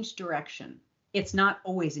change direction, it's not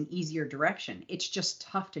always an easier direction. It's just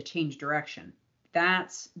tough to change direction.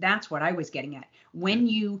 That's what I was getting at. When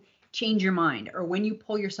you change your mind or when you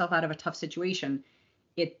pull yourself out of a tough situation,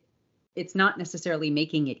 it's not necessarily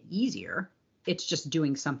making it easier. It's just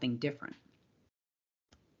doing something different.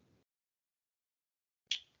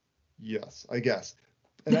 yes, I guess,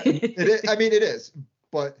 and I mean, it is,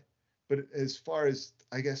 but as far as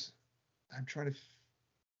I'm trying to,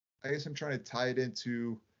 I guess I'm trying to tie it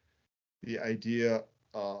into the idea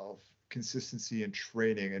of consistency and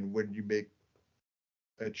training, and when you make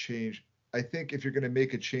a change, I think if you're going to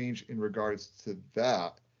make a change in regards to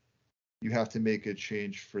that, you have to make a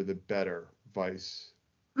change for the better, vice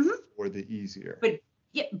Mhm. or the easier. But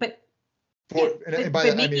yeah, but And by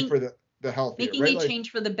that I mean for the healthier, making right? a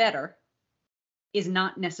change for the better is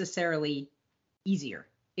not necessarily easier.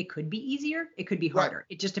 It could be easier. It could be harder. Right.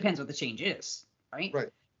 It just depends what the change is, right? Right.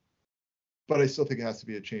 But I still think it has to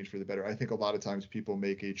be a change for the better. I think a lot of times people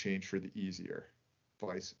make a change for the easier,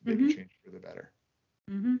 vice make a change for the better.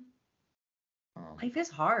 Mm-hmm. Life is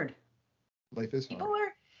hard. Life is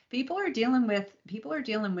hard. People are dealing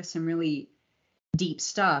with some really deep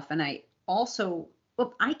stuff. And I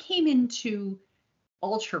came into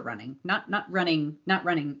ultra running, not running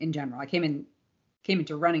in general. I came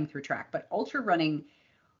into running through track, but ultra running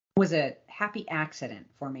was a happy accident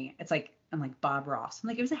for me. It's like I'm like Bob Ross. I'm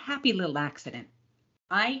like, it was a happy little accident.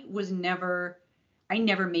 I never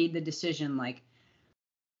made the decision like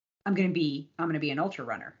I'm gonna be an ultra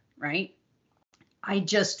runner, right? I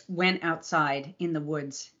just went outside in the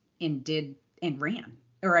woods and ran,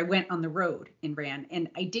 or I went on the road and ran, and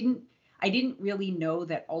I didn't really know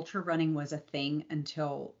that ultra running was a thing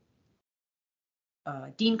until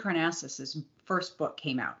Dean Karnassus's first book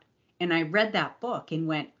came out, and I read that book and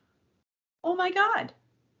went, "Oh my God,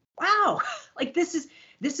 wow! Like this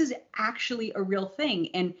is actually a real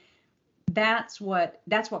thing." And that's what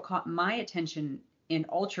caught my attention in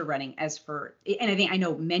ultra running. And I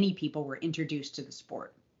know many people were introduced to the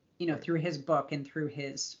sport, Right. through his book and through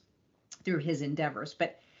his endeavors,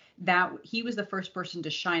 but that he was the first person to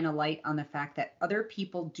shine a light on the fact that other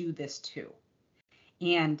people do this too.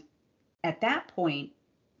 And at that point,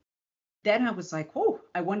 then I was like, "Oh,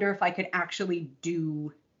 I wonder if I could actually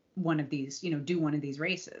do one of these,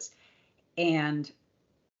 races." And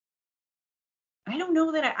I don't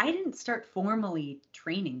know that I didn't start formally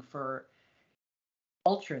training for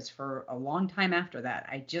ultras for a long time after that.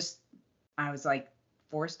 I was like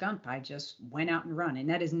Forrest Gump. I just went out and run, and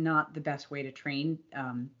that is not the best way to train.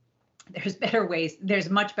 There's better ways. There's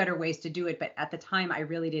much better ways to do it, but at the time, I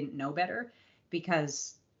really didn't know better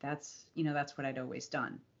because that's what I'd always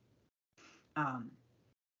done. Um,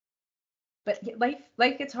 but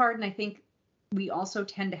life gets hard, and I think we also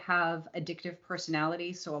tend to have addictive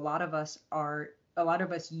personalities. So a lot of us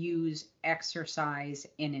use exercise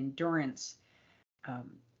and endurance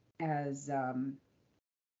um, as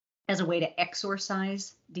a way to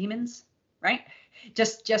exorcise demons, right?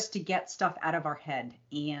 Just to get stuff out of our head.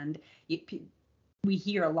 And we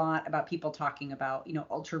hear a lot about people talking about,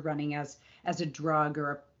 ultra running as a drug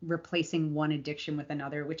or replacing one addiction with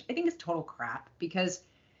another, which I think is total crap because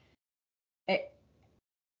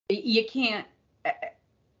you can't.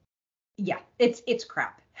 Yeah, it's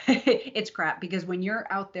crap. It's crap because when you're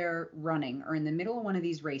out there running or in the middle of one of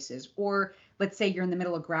these races, or let's say you're in the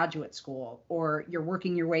middle of graduate school or you're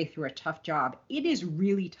working your way through a tough job, it is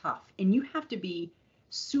really tough and you have to be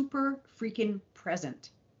super freaking present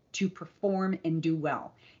to perform and do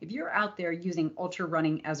well. If you're out there using ultra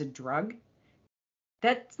running as a drug,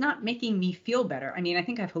 that's not making me feel better. I mean, I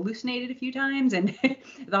think I've hallucinated a few times and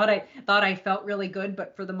thought I felt really good,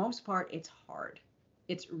 but for the most part, it's hard.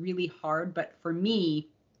 It's really hard. But for me,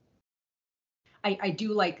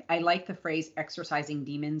 I like the phrase exercising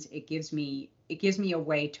demons. It gives me a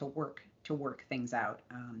way to work things out.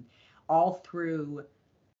 All through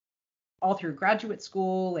graduate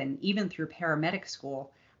school and even through paramedic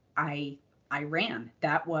school, I I ran.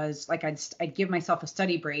 That was like I'd give myself a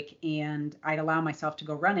study break and I'd allow myself to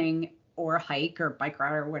go running or a hike or bike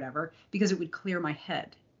ride or whatever because it would clear my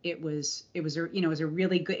head. It was a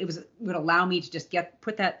really good. It would allow me to just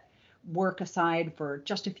put that work aside for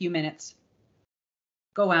just a few minutes,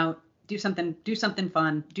 go out, do something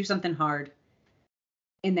fun, do something hard,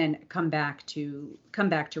 and then come back to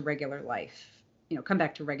regular life. Come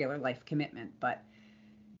back to regular life commitment. But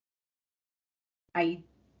I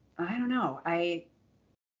don't know. I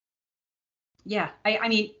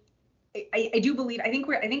mean, I do believe. I think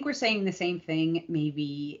we're saying the same thing.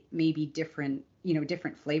 Maybe different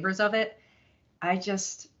different flavors of it. I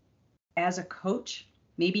just, as a coach,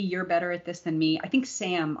 maybe you're better at this than me. I think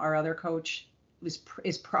Sam, our other coach,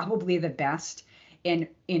 is probably the best in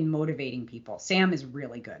motivating people. Sam is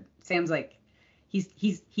really good. Sam's like,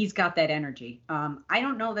 he's got that energy. I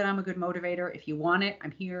don't know that I'm a good motivator. If you want it,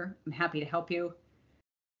 I'm here. I'm happy to help you.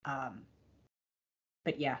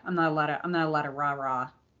 But yeah, I'm not a lot of rah-rah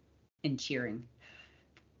and cheering.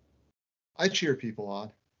 I cheer people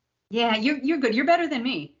on. Yeah, you're good. You're better than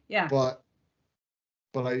me. Yeah. But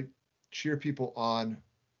I cheer people on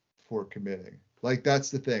for committing. Like, that's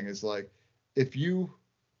the thing, is like, if you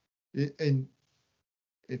and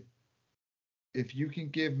if you can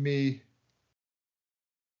give me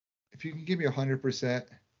 100%,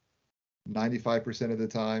 95% of the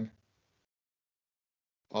time,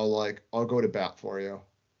 I'll go to bat for you.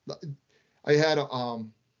 I had a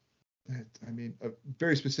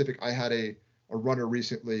very specific. I had a runner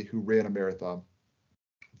recently who ran a marathon,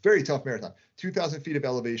 very tough marathon, 2,000 feet of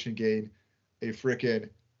elevation gain, a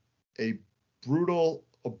brutal.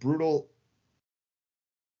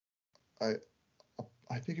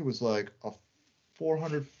 I think it was like a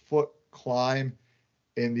 400-foot climb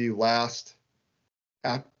in the last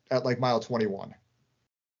at like mile 21,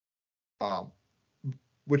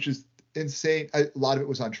 which is insane. A lot of it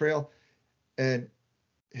was on trail, and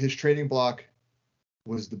his training block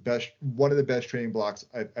was one of the best training blocks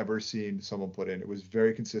I've ever seen someone put in. It was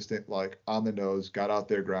very consistent, like on the nose, got out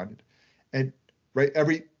there, grounded, and right,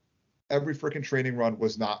 every freaking training run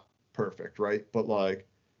was not perfect, right? But like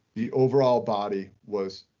the overall body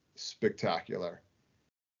was spectacular.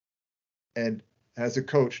 And as a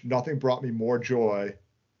coach, nothing brought me more joy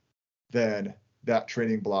than that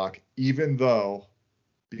training block, even though,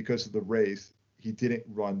 because of the race, he didn't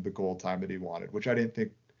run the goal time that he wanted,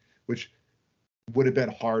 which would have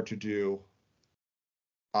been hard to do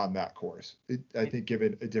on that course. I think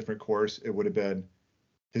given a different course,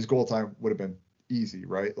 his goal time would have been easy,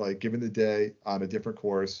 right? Like, given the day on a different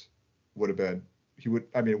course, it wouldn't have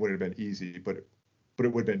been easy, but it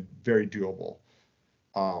would have been very doable.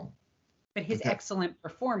 But his excellent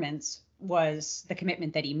performance was the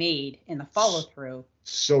commitment that he made and the follow through.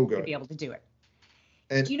 So good to be able to do it.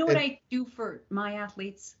 And do you know what I do for my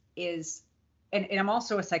athletes is, and I'm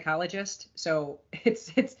also a psychologist, so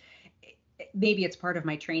it's maybe it's part of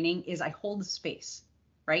my training, is I hold space,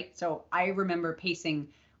 right? So I remember pacing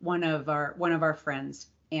one of our friends,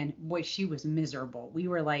 and boy, she was miserable. We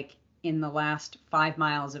were like in the last 5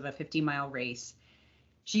 miles of a 50-mile race.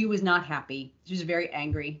 She was not happy. She was very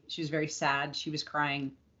angry. She was very sad. She was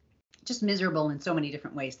crying, just miserable in so many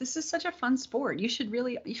different ways. This is such a fun sport. You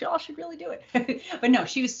all should really do it. But no,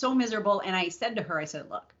 she was so miserable. And I said to her, I said,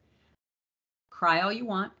 look, cry all you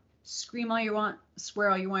want, scream all you want,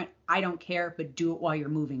 swear all you want. I don't care, but do it while you're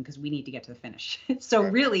moving because we need to get to the finish. So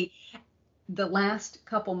right. Really, the last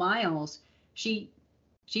couple miles,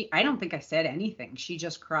 I don't think I said anything. She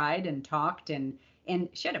just cried and talked and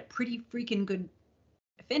she had a pretty freaking good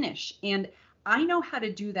finish. And I know how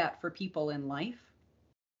to do that for people in life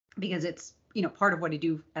because it's, part of what I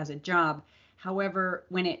do as a job. However,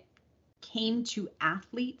 when it came to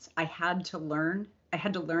athletes, I had to learn how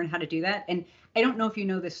to do that. And I don't know if you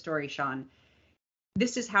know this story, Sean.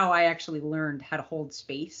 This is how I actually learned how to hold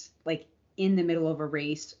space, like in the middle of a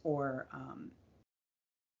race or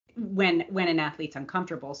when an athlete's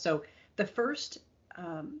uncomfortable. So the first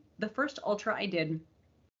ultra I did,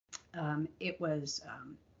 it was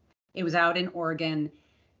out in Oregon,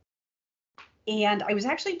 and I was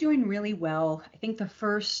actually doing really well. I think the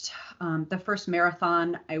first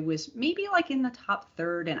marathon, I was maybe like in the top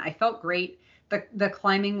third, and I felt great. The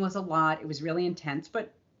climbing was a lot. It was really intense,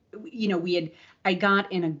 but I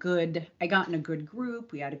got in a good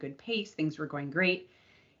group. We had a good pace. Things were going great.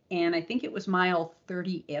 And I think it was mile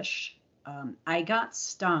 30-ish. I got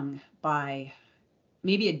stung by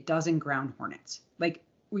maybe a dozen ground hornets. Like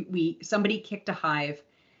somebody kicked a hive,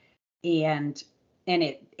 and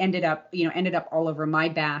it ended up all over my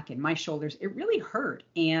back and my shoulders. It really hurt,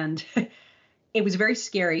 and it was very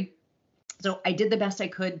scary. So I did the best I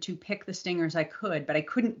could to pick the stingers I could, but I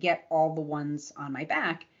couldn't get all the ones on my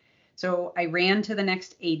back. So I ran to the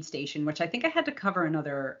next aid station, which I think I had to cover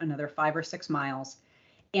another 5 or 6 miles.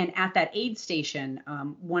 And at that aid station,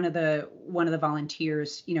 one of the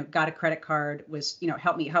volunteers, got a credit card, was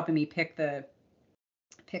helping me pick the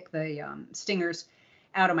stingers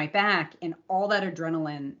out of my back, and all that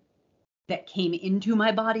adrenaline that came into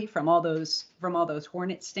my body from all those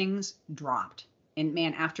hornet stings dropped. And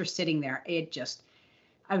man, after sitting there,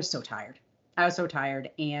 I was so tired.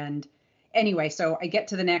 And anyway, so I get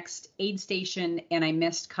to the next aid station and I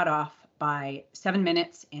missed cutoff by 7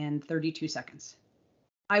 minutes and 32 seconds.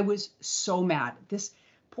 I was so mad. This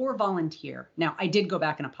poor volunteer. Now, I did go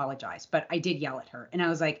back and apologize, but I did yell at her. And I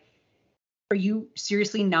was like, are you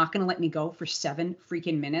seriously not going to let me go for 7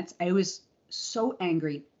 freaking minutes? I was so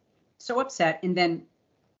angry, so upset. And then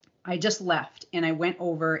I just left and I went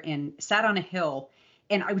over and sat on a hill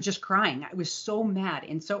and I was just crying. I was so mad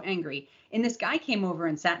and so angry. And this guy came over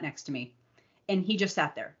and sat next to me and he just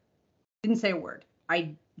sat there, didn't say a word.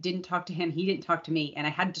 I didn't talk to him. He didn't talk to me. And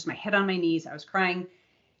I had just my head on my knees. I was crying,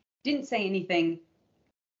 didn't say anything.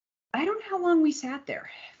 I don't know how long we sat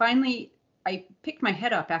there. Finally, I picked my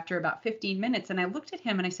head up after about 15 minutes and I looked at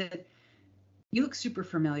him and I said, "You look super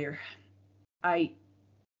familiar." I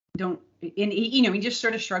don't, and he just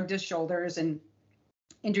sort of shrugged his shoulders and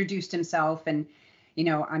introduced himself. And,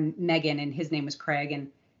 I'm Megan and his name was Craig.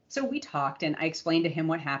 And so we talked and I explained to him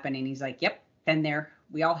what happened. And he's like, "Yep, been there.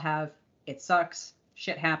 We all have. It sucks.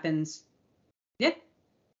 Shit happens." Yeah.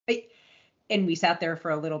 And we sat there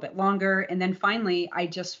for a little bit longer. And then finally, I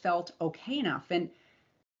just felt okay enough. And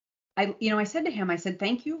I said to him, I said,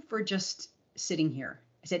 "Thank you for just sitting here."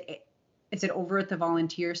 I said, over at the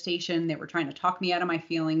volunteer station, they were trying to talk me out of my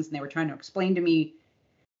feelings and they were trying to explain to me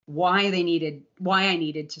why I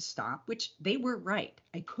needed to stop, which they were right.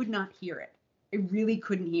 I could not hear it. I really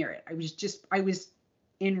couldn't hear it. I was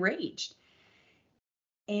enraged.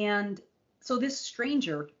 And so this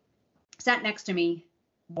stranger sat next to me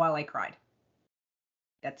while I cried.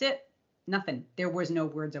 That's it. Nothing. There was no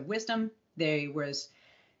words of wisdom.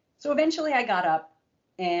 So eventually I got up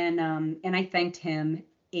and I thanked him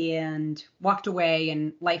and walked away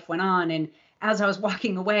and life went on. And as I was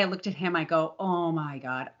walking away, I looked at him, I go, "Oh my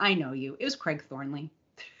God, I know you." It was Craig Thornley.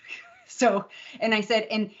 And I said,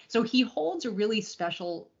 and so he holds a really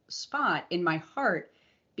special spot in my heart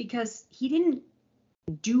because he didn't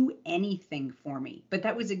do anything for me, but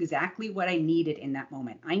that was exactly what I needed in that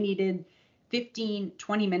moment. I needed 15,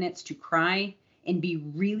 20 minutes to cry and be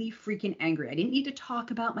really freaking angry. I didn't need to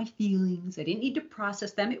talk about my feelings. I didn't need to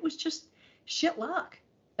process them. It was just shit luck.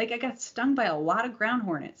 Like I got stung by a lot of ground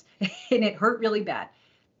hornets and it hurt really bad.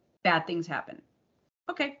 Bad things happen.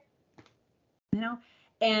 Okay.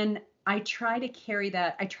 And I try to carry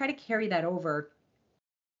that over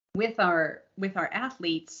with our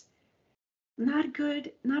athletes. Not a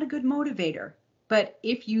good motivator. But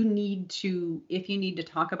if you need to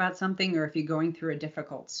talk about something or if you're going through a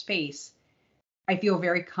difficult space, I feel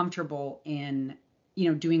very comfortable in,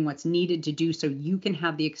 doing what's needed to do so you can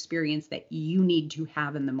have the experience that you need to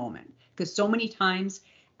have in the moment. Because so many times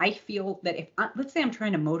I feel that let's say I'm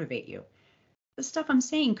trying to motivate you, the stuff I'm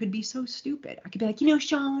saying could be so stupid. I could be like,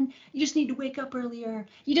 "Sean, you just need to wake up earlier.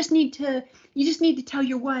 You just need to tell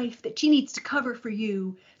your wife that she needs to cover for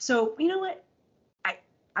you." So you know what?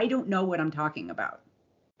 I don't know what I'm talking about.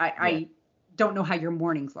 I don't know how your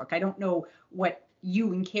mornings look. I don't know what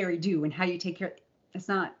you and Carrie do and how you take care. It's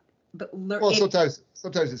not. But sometimes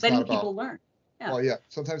it's letting not about people learn. Yeah. Well, yeah.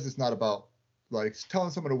 Sometimes it's not about like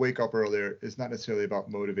telling someone to wake up earlier. Is not necessarily about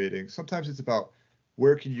motivating. Sometimes it's about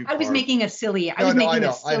where can you. I was making a silly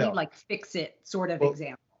like fix it sort of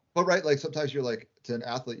example. But right, like sometimes you're like to an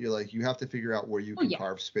athlete, you're like you have to figure out where you can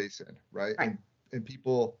carve space in, right? And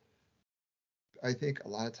people, I think a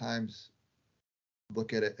lot of times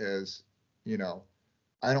look at it as,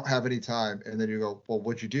 I don't have any time, and then you go, "Well,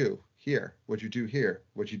 what'd you do here? What'd you do here?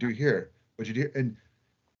 What'd you do here? What'd you do?" And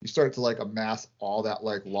you start to like amass all that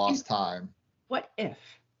like lost time. What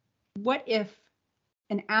if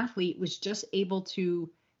an athlete was just able to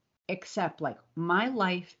accept, like, my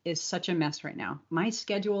life is such a mess right now. My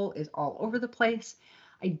schedule is all over the place.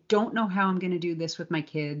 I don't know how I'm going to do this with my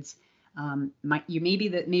kids. Maybe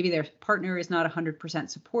their partner is not 100%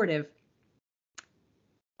 supportive.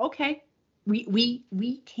 Okay.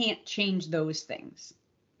 We can't change those things,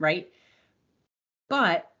 right?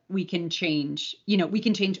 But we can change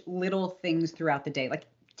little things throughout the day. Like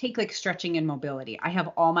take like stretching and mobility. I have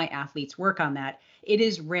all my athletes work on that. It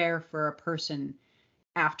is rare for a person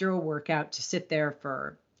after a workout to sit there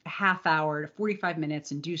for a half hour to 45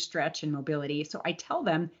 minutes and do stretch and mobility. So I tell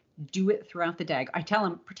them, do it throughout the day. I tell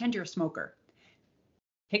them, pretend you're a smoker.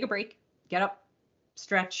 Take a break, get up,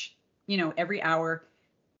 stretch, every hour,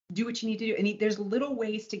 do what you need to do. And there's little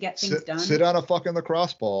ways to get things done. Sit on a fucking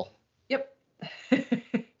lacrosse ball. Yep.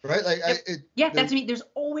 Right? Like yep. That's me. There's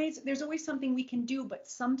always something we can do, but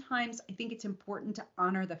sometimes I think it's important to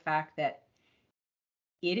honor the fact that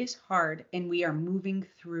it is hard and we are moving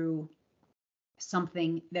through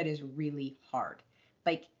something that is really hard.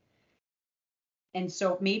 And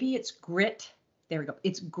so maybe it's grit. There we go.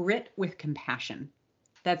 It's grit with compassion.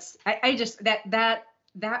 That's, I just, that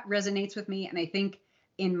resonates with me. And I think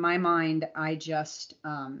in my mind, I just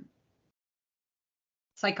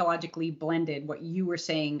psychologically blended what you were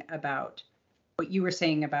saying about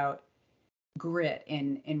grit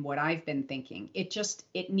and what I've been thinking.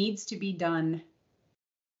 It needs to be done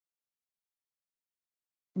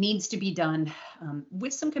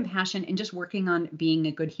with some compassion and just working on being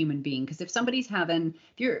a good human being. Because if an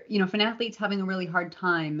athlete's having a really hard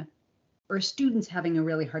time, or a student's having a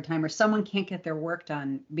really hard time, or someone can't get their work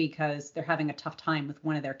done because they're having a tough time with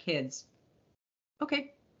one of their kids,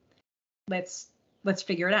 okay, let's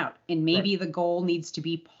figure it out. And maybe the goal needs to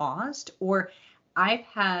be paused. Or I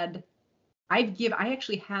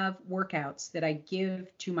actually have workouts that I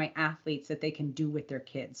give to my athletes that they can do with their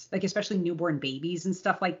kids, like especially newborn babies and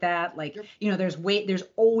stuff like that. Like, there's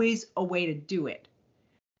always a way to do it.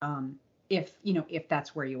 If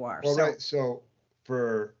that's where you are. Well, right. So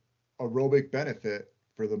for aerobic benefit,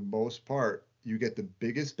 for the most part, you get the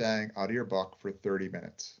biggest bang out of your buck for 30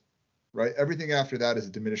 minutes, right? Everything after that is a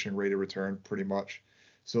diminishing rate of return pretty much.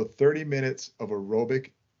 So 30 minutes of aerobic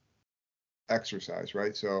exercise,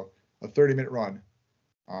 right? So a 30-minute run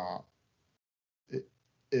it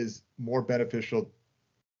is more beneficial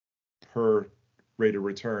per rate of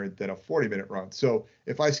return than a 40-minute run. So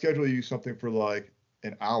if I schedule you something for like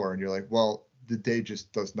an hour and you're like, well, the day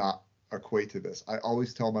just does not equate to this, I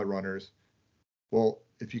always tell my runners, well,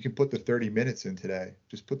 if you can put the 30 minutes in today,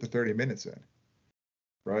 just put the 30 minutes in,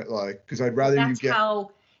 right? Like, because I'd rather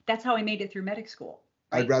that's how I made it through medic school.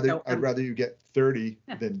 Right? I'd rather you get 30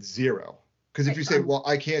 than 0. Because if you say, well,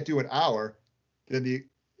 I can't do an hour, then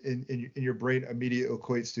in your brain immediately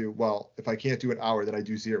equates to, well, if I can't do an hour, then I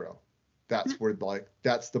do 0. That's where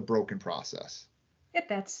that's the broken process.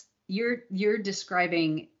 Yeah, you're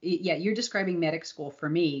describing medic school for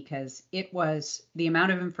me, because it was the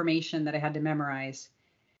amount of information that I had to memorize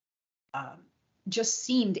just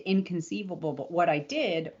seemed inconceivable. But what I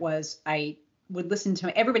did was I would listen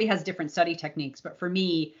to, everybody has different study techniques, but for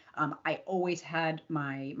me, I always had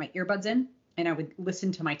my earbuds in and I would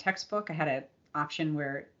listen to my textbook. I had an option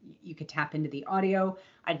where you could tap into the audio.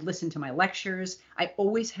 I'd listen to my lectures. I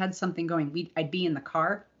always had something going. I'd be in the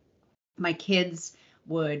car. My kids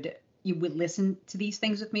you would listen to these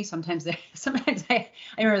things with me. Sometimes I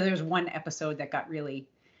remember there was one episode that got really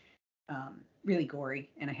gory,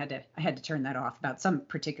 and I had to turn that off about some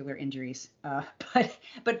particular injuries.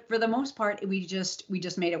 But for the most part, we just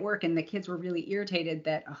made it work, and the kids were really irritated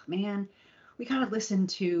that, oh man, we gotta listen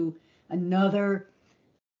to another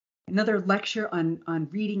lecture on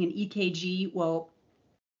reading an EKG. Well,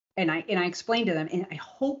 and I explained to them, and I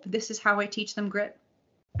hope this is how I teach them grit.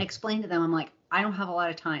 I explained to them, I'm like, I don't have a lot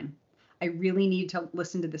of time. I really need to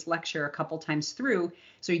listen to this lecture a couple times through.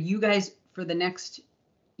 So you guys, for the next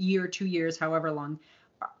year, 2 years, however long,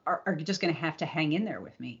 are just going to have to hang in there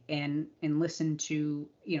with me and listen to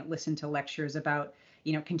lectures about,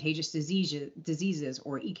 contagious diseases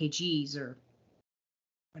or EKGs or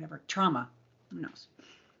whatever, trauma. Who knows?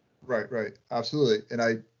 Right. Absolutely. And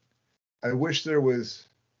I wish there was,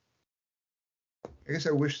 I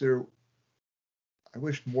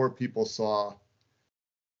wish more people saw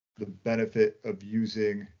the benefit of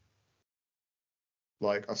using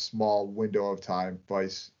like a small window of time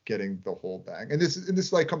vice getting the whole bang. And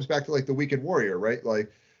this like comes back to like the weekend warrior, right?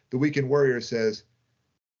 Like the weekend warrior says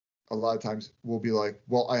a lot of times we'll be like,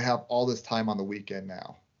 well, I have all this time on the weekend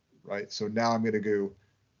now, right? So now I'm going to go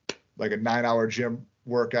like a 9-hour gym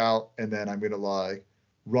workout, and then I'm going to like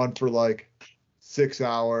run for like 6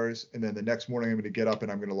 hours. And then the next morning I'm going to get up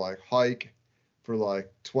and I'm going to like hike for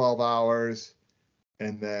like 12 hours.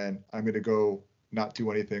 And then I'm going to go not do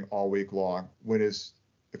anything all week long.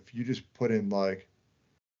 If you just put in like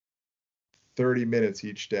 30 minutes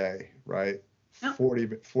each day, right? Yep.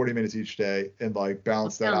 40 minutes each day, and like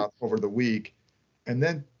balance that out over the week. And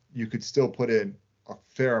then you could still put in a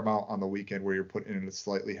fair amount on the weekend where you're putting in a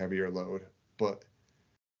slightly heavier load. But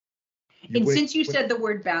since you said the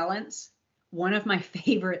word balance, one of my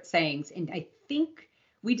favorite sayings, and I think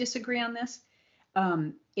we disagree on this,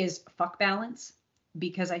 is fuck balance.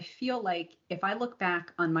 Because I feel like if I look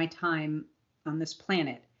back on my time on this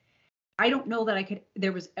planet, I don't know that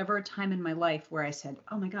there was ever a time in my life where I said,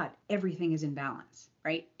 oh my God, everything is in balance,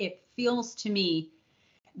 right? It feels to me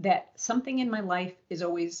that something in my life is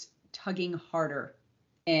always tugging harder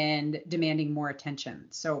and demanding more attention.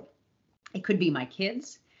 So it could be my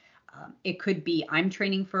kids. It could be I'm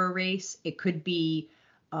training for a race. It could be,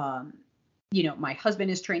 um, my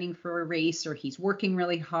husband is training for a race, or he's working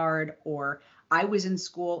really hard, or I was in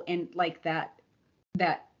school, and like that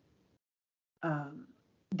um,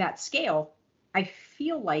 that scale, I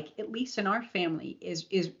feel like, at least in our family, is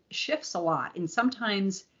shifts a lot. And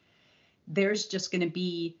sometimes there's just going to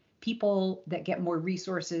be people that get more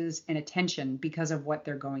resources and attention because of what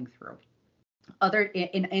they're going through. But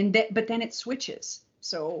then it switches.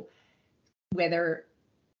 So whether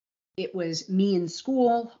it was me in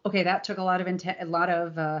school, okay, that took a lot of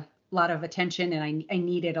attention, and I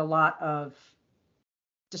needed a lot of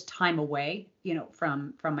just time away,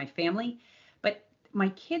 from my family. But my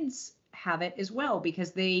kids have it as well,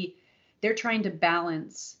 because they're trying to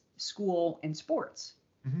balance school and sports,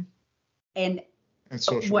 Hmm. and And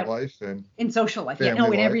social what life and in social life, yeah, family no,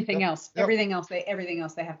 and life. everything Yep. else, Yep. everything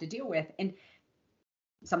else they have to deal with. And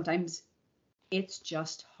sometimes it's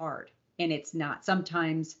just hard, and it's not.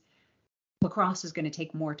 Sometimes lacrosse is going to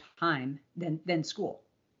take more time than school.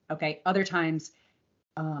 Okay, other times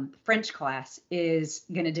French class is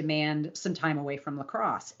going to demand some time away from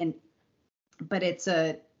lacrosse, but it's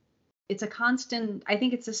a constant. I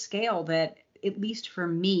think it's a scale that, at least for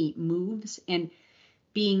me, moves. And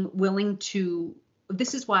being willing to,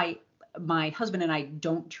 this is why my husband and I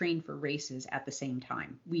don't train for races at the same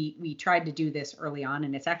time. We tried to do this early on,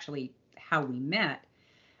 and it's actually how we met.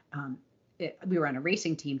 um, we were on a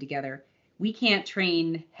racing team together. We can't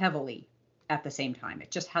train heavily at the same time.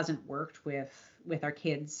 It just hasn't worked with our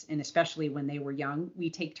kids, and especially when they were young. We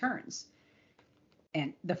take turns,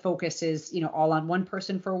 and the focus is, all on one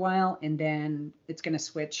person for a while, and then it's going to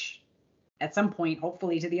switch at some point,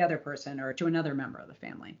 hopefully, to the other person or to another member of the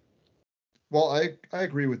family. Well, I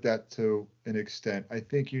agree with that to an extent. I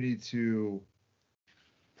think you need to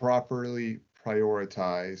properly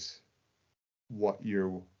prioritize what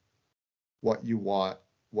you what you want,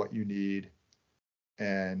 what you need,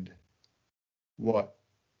 and what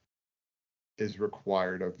is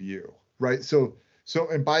required of you, right?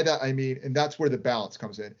 And by that I mean, and that's where the balance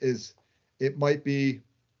comes in, is it might be,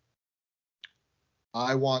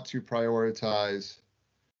 I want to prioritize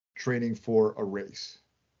training for a race.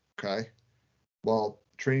 Okay. Well,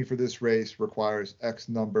 training for this race requires X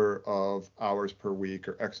number of hours per week,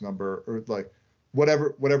 or X number, or like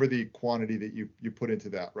whatever the quantity that you put into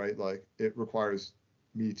that, right? Like, it requires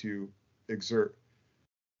me to exert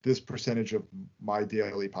this percentage of my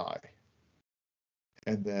daily pie.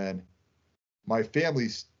 And then my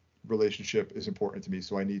family's relationship is important to me,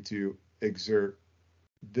 so I need to exert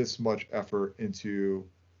this much effort into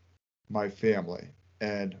my family.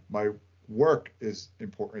 And my work is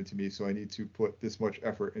important to me, so I need to put this much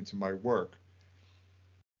effort into my work.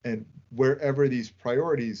 And wherever these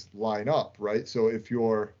priorities line up, right? So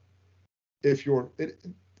everyone's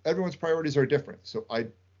priorities are different. So I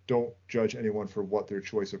don't judge anyone for what their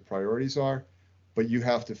choice of priorities are, but you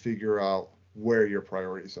have to figure out where your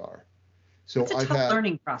priorities are. So It's a tough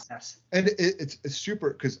learning process. And it's super,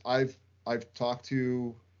 because I've talked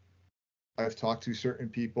to certain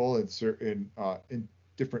people and certain in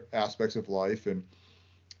different aspects of life, and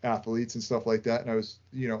athletes and stuff like that. And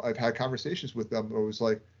I've had conversations with them. It was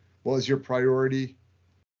like, well, is your priority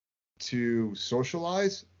to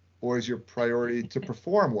socialize, or is your priority to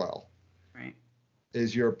perform well? Right.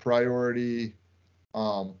 Is your priority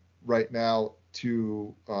right now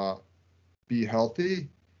to be healthy,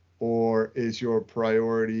 or is your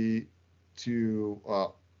priority to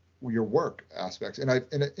your work aspects? And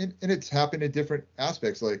it's happened in different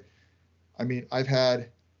aspects. Like, I mean, I've had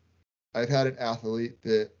an athlete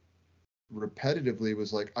that repetitively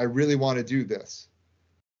was like, I really want to do this,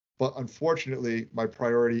 but unfortunately, my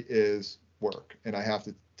priority is work, and I have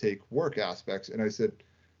to take work aspects. And I said,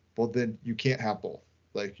 well, then you can't have both.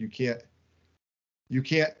 Like, you can't.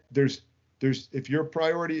 If your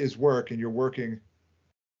priority is work and you're working,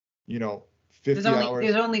 50 hours,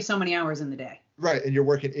 There's only so many hours in the day. right, and you're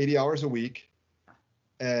working 80 hours a week,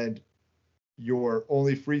 and your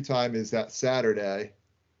only free time is that Saturday,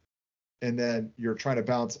 and then you're trying to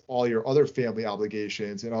balance all your other family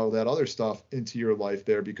obligations and all that other stuff into your life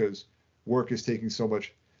there, because work is taking so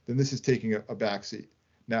much, then this is taking a backseat.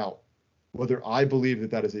 Now, whether I believe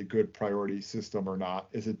that that is a good priority system or not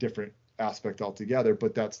is a different aspect altogether,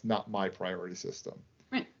 but that's not my priority system.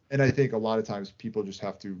 Right. And I think a lot of times people just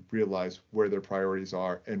have to realize where their priorities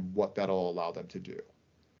are and what that'll allow them to do.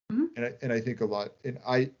 Mm-hmm. And I think a lot, and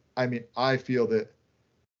I I mean, I feel that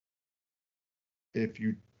if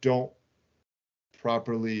you don't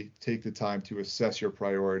properly take the time to assess your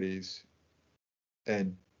priorities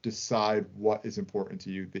and decide what is important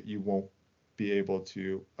to you, that you won't be able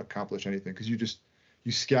to accomplish anything because you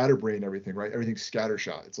scatterbrain everything, right? Everything's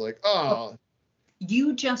scattershot. It's like, oh,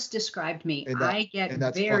 You just described me. and I get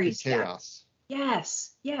that's very fucking scattered. chaos.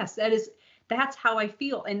 Yes, yes, that's how I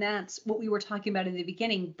feel. And that's what we were talking about in the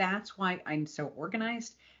beginning. That's why I'm so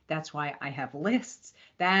organized. That's why I have lists.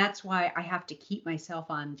 That's why I have to keep myself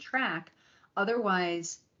on track.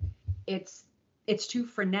 Otherwise, it's it's too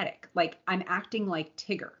frenetic. Like I'm acting like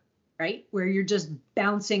Tigger, right? Where you're just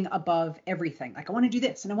bouncing above everything. Like I want to do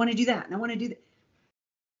this and I want to do that and I want to do that.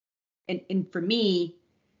 And for me,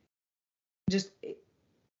 just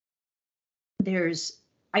there's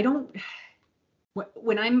I don't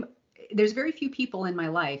when I'm there's very few people in my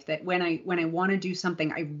life that when I want to do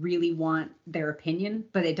something, I really want their opinion,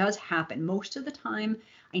 but it does happen. Most of the time,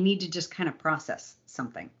 I need to just kind of process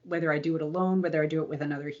something, whether I do it alone, whether I do it with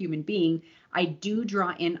another human being. I do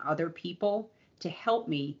draw in other people to help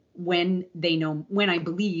me when they know, when I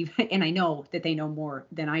believe and I know that they know more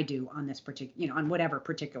than I do on this particular, on whatever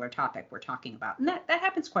particular topic we're talking about. And that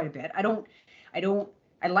happens quite a bit. I don't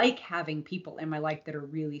I like having people in my life that are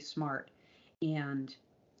really smart and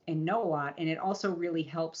know a lot, and it also really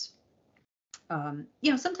helps.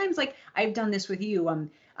 Sometimes like I've done this with you.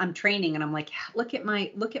 I'm training and I'm like, look at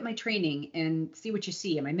my training and see what you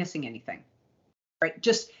see. Am I missing anything? Right,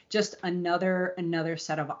 just another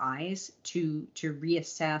set of eyes to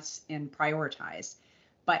reassess and prioritize.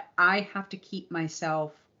 But I have to keep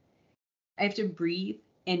myself, I have to breathe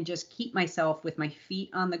and just keep myself with my feet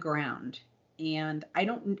on the ground. And I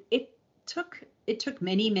don't it took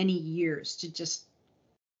many years to just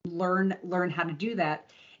learn how to do that.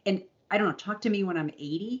 And I don't know, talk to me when I'm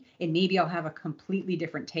 80 and maybe I'll have a completely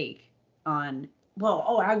different take on, well,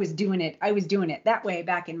 oh, I was doing it that way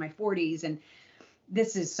back in my 40s, and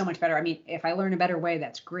this is so much better. I mean, if I learn a better way,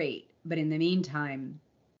 that's great. But in the meantime,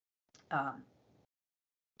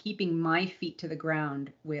 keeping my feet to the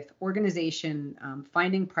ground with organization,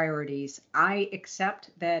 finding priorities. I accept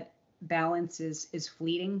that balance is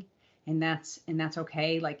fleeting, and that's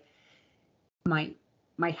okay. Like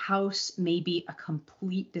my house may be a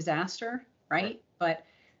complete disaster, right? But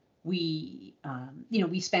we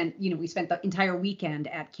spent the entire weekend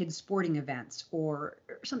at kids sporting events or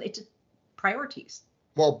something. It's just priorities.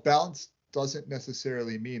 Well, balance doesn't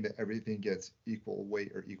necessarily mean that everything gets equal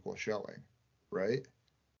weight or equal showing, right?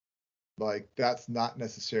 Like that's not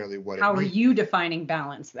necessarily what it How are means. you defining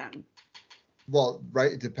balance then? Well,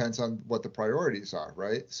 right, it depends on what the priorities are,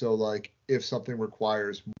 right? So like if something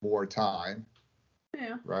requires more time,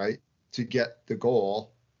 Yeah. right, to get the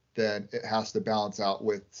goal, then it has to balance out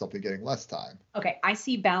with something getting less time. Okay, I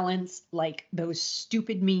see balance like those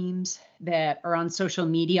stupid memes that are on social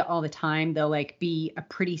media all the time. They'll like be a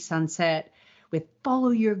pretty sunset with follow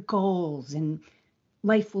your goals and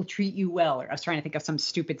life will treat you well. Or I was trying to think of some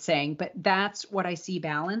stupid saying, but that's what I see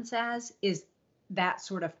balance as, is that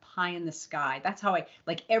sort of pie in the sky. That's how I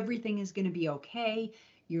like everything is going to be okay.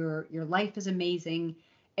 Your life is amazing.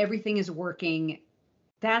 Everything is working.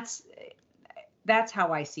 That's that's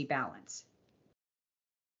how I see balance.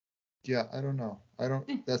 Yeah, I don't know. I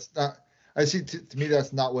don't, that's not, I see, to me,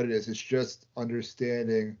 that's not what it is. It's just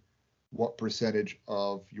understanding what percentage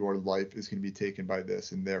of your life is going to be taken by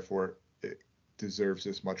this, and therefore it deserves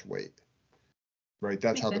this much weight. Right?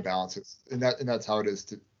 That's Makes how the sense. balance is. And that's how it is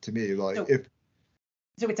to me. Like So if,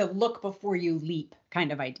 so it's a look before you leap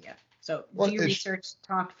kind of idea. So do well, your it's research,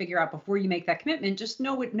 talk, figure out before you make that commitment. Just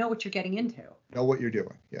know what you're getting into. know what you're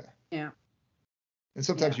doing. Yeah. Yeah. And Yeah.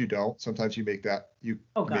 sometimes you don't. Sometimes you make that,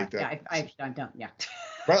 Oh you God. make that. Yeah. I've done. Yeah.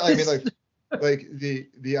 Right. I mean, like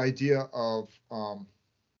the idea of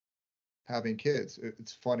having kids.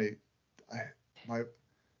 It's funny. I my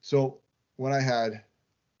so when I had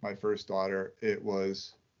my first daughter, it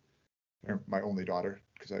was, or my only daughter,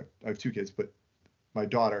 because I have two kids, but my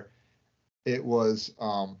daughter, it was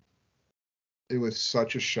it was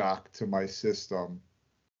such a shock to my system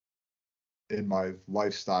in my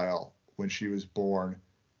lifestyle when she was born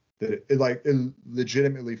that it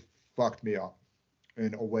legitimately fucked me up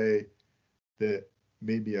in a way that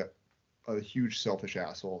made me a huge selfish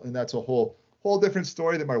asshole. And that's a whole different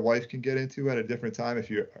story that my wife can get into at a different time if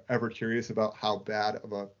you're ever curious about how bad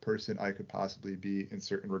of a person I could possibly be in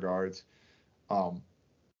certain regards. Um,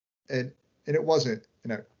 and it wasn't,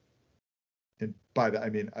 and by that I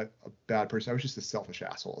mean a bad person. I was just a selfish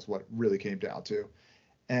asshole is what it really came down to.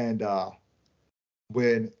 And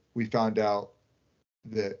when we found out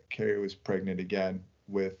that Carrie was pregnant again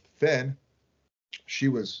with Finn, she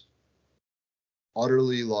was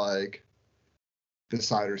utterly like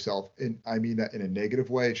beside herself. And I mean that in a negative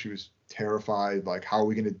way. She was terrified. Like, how are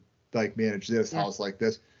we going to like manage this? Yeah. How's like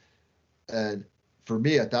this? And for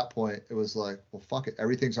me at that point, it was like, well, fuck it.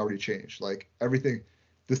 Everything's already changed. Like everything,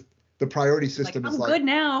 the priority Like, system is I'm like, good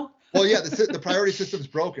now. well, yeah, the priority system's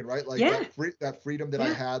broken, right? Like Yeah. that freedom that I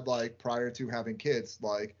Yeah. had like prior to having kids,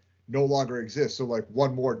 like no longer exists. So like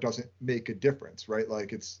one more doesn't make a difference, right?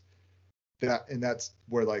 Like it's that, and that's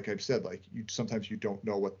where, like I've said, like you sometimes you don't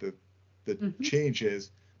know what the Hmm. change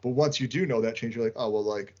is, but once you do know that change, you're like, oh well,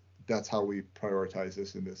 like that's how we prioritize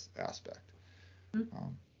this in this aspect.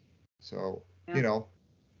 Um, so Yeah. you know,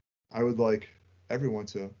 I would like everyone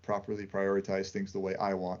to properly prioritize things the way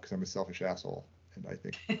I want because I'm a selfish asshole, and I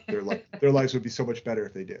think their lives would be so much better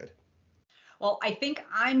if they did. Well, I think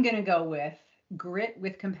I'm gonna go with grit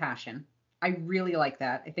with compassion. I really like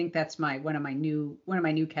that. I think that's my one of my new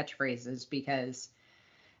catchphrases because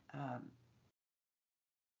um,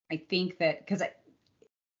 I think that because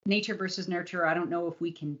nature versus nurture, I don't know if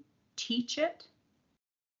we can teach it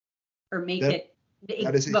or make That it.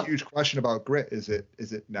 that is a Well, huge question about grit. Is it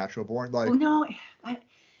natural born? oh Like, no, I,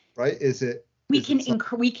 right? we Is can it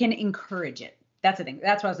some, we can encourage it. That's the thing.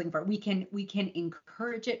 That's what I was looking for. We can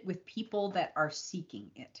encourage it with people that are seeking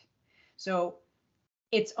it. So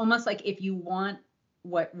it's almost like if you want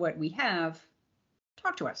what we have,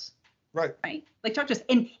 talk to us, right? right? Like talk to us.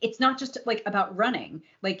 And it's not just like about running.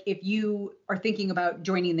 Like if you are thinking about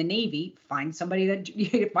joining the Navy, find somebody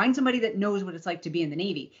that find somebody that knows what it's like to be in the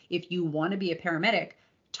Navy. If you want to be a paramedic,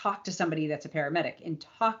 talk to somebody that's a paramedic and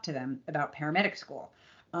talk to them about paramedic school.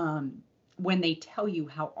 When they tell you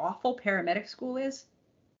how awful paramedic school is,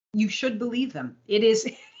 you should believe them. It is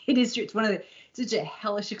it is it's one of the it's such a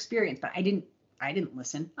hellish experience, but I didn't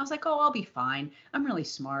listen. I was like, "Oh, I'll be fine. I'm really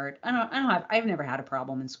smart. I've never had a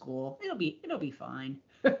problem in school. It'll be fine."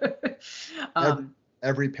 Every, um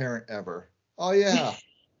every parent ever. Oh yeah.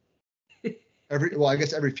 Well, I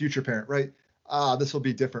guess every future parent, right? Ah, this will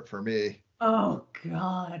be different for me. oh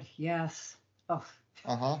god, yes. Oh.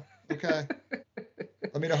 Uh-huh. Okay.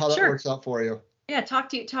 Let me know how that Sure. works out for you. Yeah, talk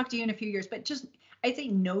to you in a few years, but just I'd say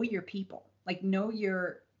know your people. Like know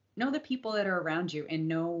the people that are around you and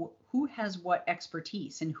know who has what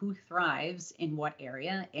expertise and who thrives in what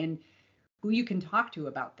area and who you can talk to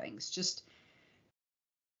about things. Just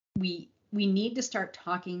we need to start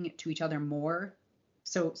talking to each other more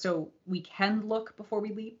so we can look before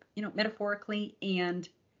we leap, metaphorically, and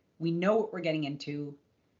we know what we're getting into.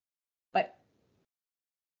 But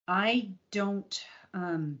I don't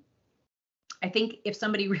I think if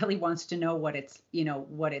somebody really wants to know what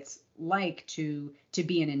it's like to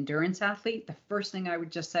be an endurance athlete, the first thing I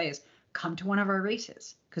would just say is come to one of our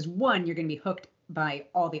races. Because one, you're going to be hooked by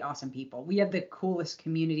all the awesome people. We have the coolest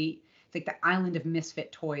community. It's like the island of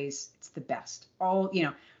misfit toys. It's the best. All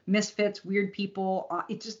misfits, weird people.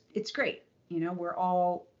 It's great. We're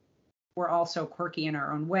all so quirky in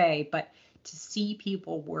our own way, but to see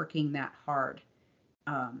people working that hard,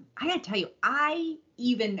 I gotta tell you, I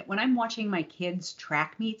even when I'm watching my kids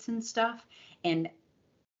track meets and stuff and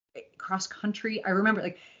cross country, I remember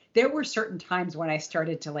like there were certain times when I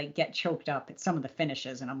started to like get choked up at some of the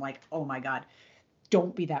finishes, and I'm like, oh my god,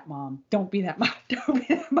 don't be that mom, don't be that mom, don't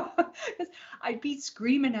be that mom. 'Cause I'd be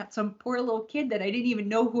screaming at some poor little kid that I didn't even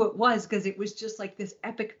know who it was because it was just like this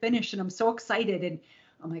epic finish, and I'm so excited, and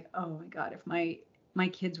I'm like, oh my god, if my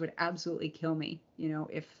kids would absolutely kill me,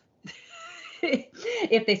 if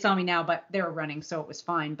if they saw me now, but they were running, so it was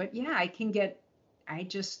fine. But yeah, I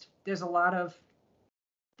just, there's a lot of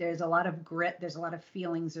grit, there's a lot of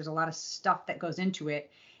feelings, there's a lot of stuff that goes into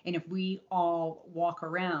it. And if we all walk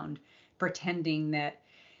around pretending that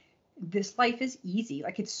this life is easy,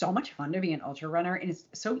 like it's so much fun to be an ultra runner and it's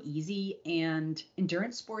so easy, and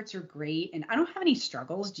endurance sports are great. And I don't have any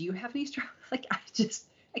struggles. Do you have any struggles? Like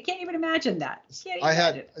I can't even imagine that. Can't even I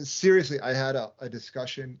had imagine. seriously, I had a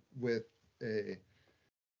discussion with a,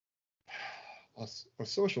 a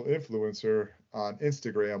social influencer on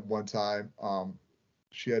Instagram one time.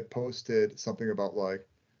 She had posted something about like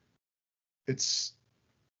it's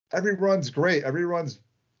every run's great, every run's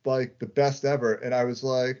like the best ever, and I was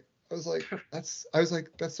like, that's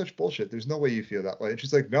such bullshit. There's no way you feel that way. And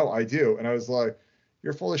she's like, no, I do. And I was like,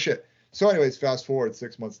 you're full of shit. So, anyways, fast forward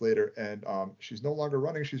 6 months later, and she's no longer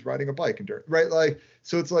running. She's riding a bike and dirt, right? Like,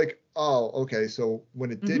 so it's like, oh, okay. So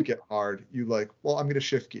when it did Mhm. get hard, you like, well, I'm gonna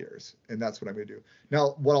shift gears, and that's what I'm gonna do.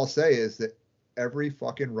 Now, what I'll say is that every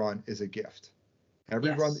fucking run is a gift. Every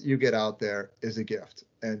run that Yes. you get out there is a gift,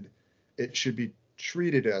 and it should be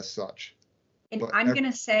treated as such. And But I'm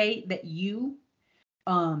gonna say that you,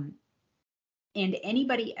 um, and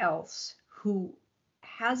anybody else who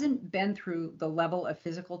hasn't been through the level of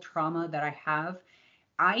physical trauma that I have,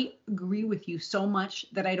 I agree with you so much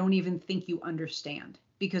that I don't even think you understand.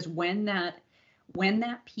 Because when that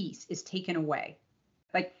piece is taken away,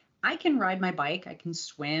 like I can ride my bike, I can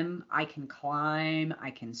swim, I can climb,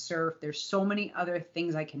 I can surf. There's so many other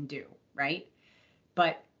things I can do, right?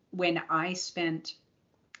 But when I spent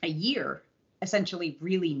a year essentially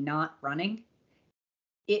really not running,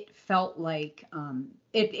 it felt like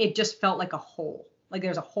it just felt like a hole. Like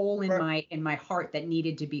there's a hole in Right. my heart that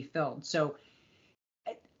needed to be filled. So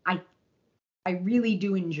I I really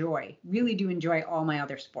do enjoy all my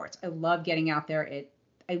other sports. I love getting out there.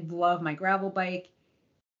 I love my gravel bike.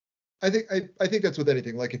 I think that's with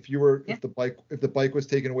anything. Like Yeah. if the bike was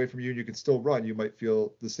taken away from you and you could still run, you might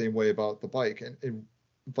feel the same way about the bike, and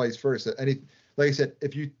vice versa. Like I said,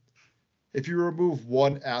 if you remove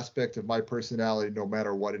one aspect of my personality, no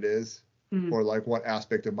matter what it is, Mhm. or like one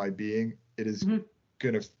aspect of my being, it is Mhm.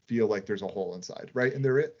 gonna feel like there's a hole inside, right?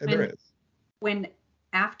 There When is. when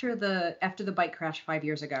after the bike crash 5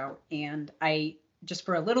 years ago, and I just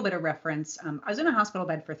for a little bit of reference, I was in a hospital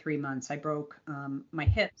bed for 3 months. I broke my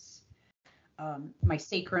hips, my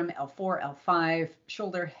sacrum, L4, L5,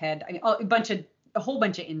 shoulder, head. I mean, a whole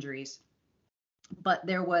bunch of injuries. But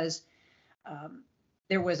um,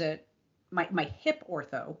 there was a my hip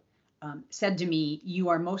ortho said to me, "You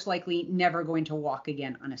are most likely never going to walk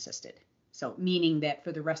again unassisted." So meaning that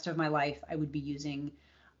for the rest of my life, I would be using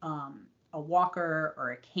a walker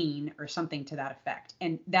or a cane or something to that effect.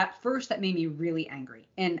 And that made me really angry,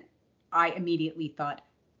 and I immediately thought,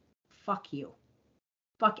 "Fuck you."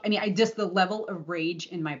 Fuck, I mean, I just the level of rage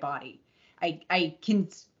in my body. I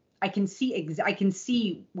can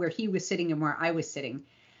see where he was sitting and where I was sitting.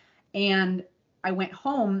 And I went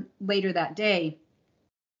home later that day,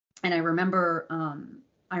 and I remember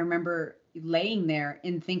laying there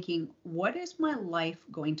and thinking, what is my life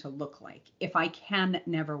going to look like if I can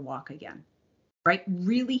never walk again? Right?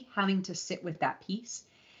 Really having to sit with that piece.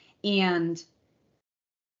 And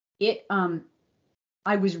it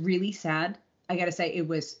I was really sad. I got to say it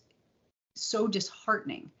was so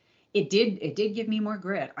disheartening. It did give me more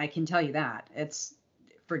grit. I can tell you that. It's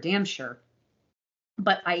for damn sure.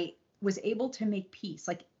 But I was able to make peace.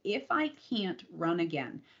 Like if I can't run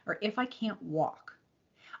again or if I can't walk,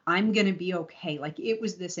 I'm going to be okay. Like it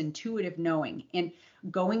was this intuitive knowing, and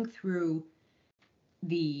going through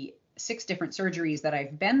the 6 different surgeries that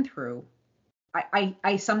I've been through,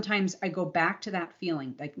 I sometimes I go back to that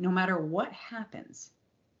feeling like no matter what happens,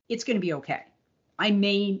 it's going to be okay.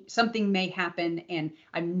 Something may happen and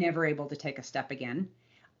I'm never able to take a step again.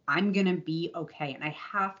 I'm going to be okay. And I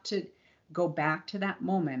have to go back to that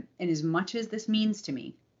moment. And as much as this means to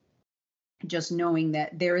me, just knowing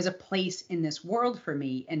that there is a place in this world for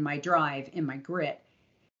me and my drive and my grit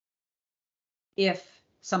if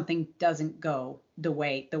something doesn't go the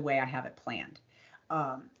way I have it planned.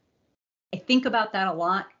 Um, I think about that a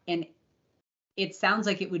lot, and it sounds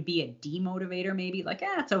like it would be a demotivator, maybe like,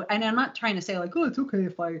 so, and I'm not trying to say like, oh, it's okay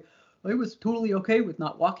if I was totally okay with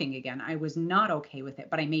not walking again. I was not okay with it,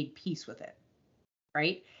 but I made peace with it.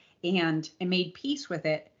 Right. And I made peace with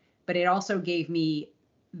it, but it also gave me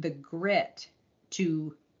the grit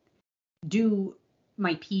to do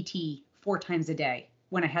my PT 4 times a day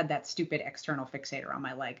when I had that stupid external fixator on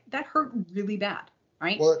my leg. That hurt really bad.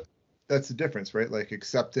 Right. Well, that's the difference, right? Like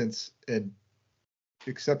acceptance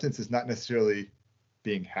is not necessarily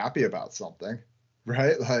being happy about something,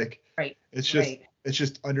 right? Like Right. it's just Right. it's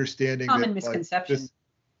just understanding Common that like misconception.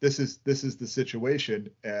 this is the situation,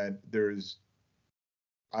 and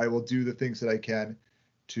I will do the things that I can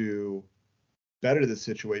to better the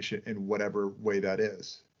situation in whatever way that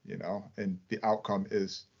is, and the outcome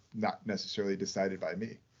is not necessarily decided by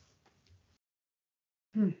me.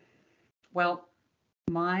 Hmm. Well,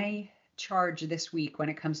 my charge this week when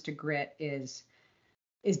it comes to grit is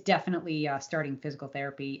definitely starting physical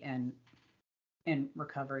therapy and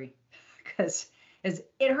recovery because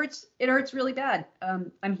it hurts really bad.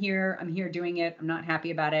 I'm here doing it. I'm not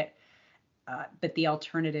happy about it, but the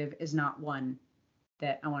alternative is not one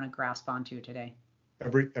that I want to grasp onto today.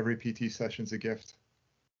 Every PT session's a gift.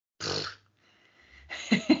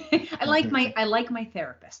 I like my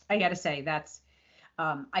therapist. I got to say that's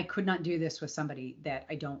I could not do this with somebody that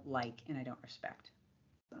I don't like and I don't respect.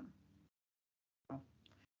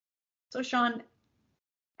 So Sean,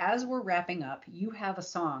 as we're wrapping up, you have a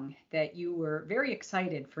song that you were very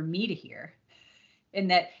excited for me to hear and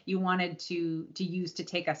that you wanted to use to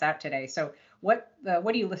take us out today. So what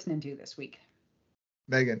are you listening to this week?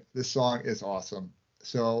 Megan, this song is awesome.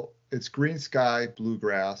 So it's Green Sky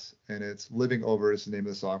Bluegrass, and it's Living Over is the name of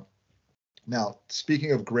the song. Now,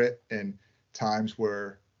 speaking of grit and times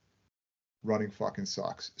where running fucking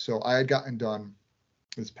sucks. So I had gotten done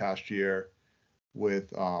this past year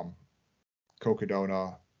with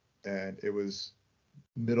Cocodona, and it was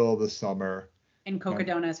middle of the summer. And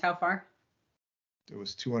Cocodona is how far? It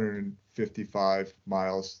was 255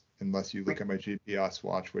 miles, unless you look at my GPS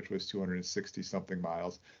watch, which was 260 something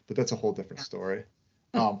miles. But that's a whole different story.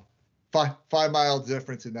 5 mile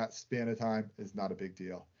difference in that span of time is not a big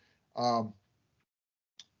deal.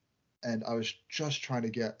 And I was just trying to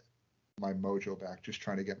get my mojo back,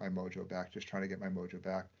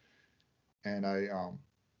 And I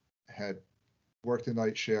had worked a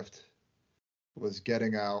night shift, was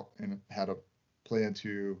getting out, and had a plan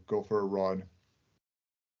to go for a run.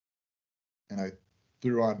 And I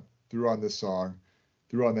threw on this song,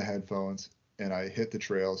 threw on the headphones, and I hit the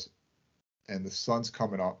trails, and the sun's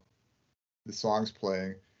coming up, the song's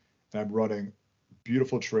playing, and I'm running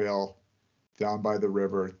beautiful trail down by the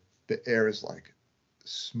river. The air is like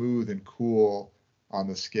smooth and cool on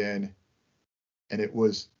the skin. And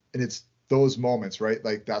it's those moments, right?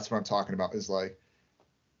 Like, that's what I'm talking about, is like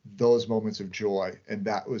those moments of joy. And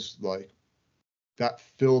that was like, that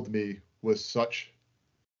filled me with such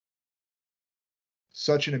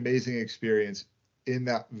an amazing experience in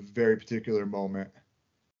that very particular moment,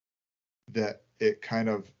 that it kind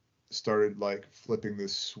of started like flipping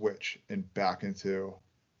this switch and back into,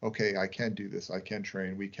 okay, I can do this. I can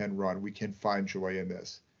train. We can run. We can find joy in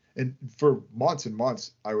this. And for months and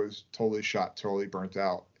months, I was totally shot, totally burnt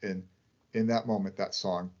out. And in that moment, that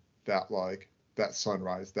song, that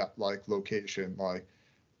sunrise, that like location, like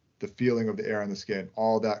the feeling of the air on the skin,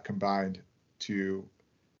 all that combined to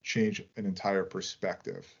change an entire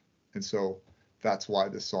perspective. And so that's why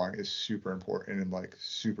this song is super important and like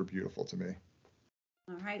super beautiful to me.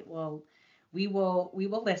 All right. Well, we will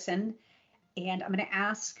listen. And I'm going to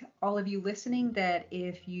ask all of you listening that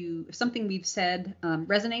if something we've said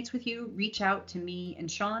resonates with you, reach out to me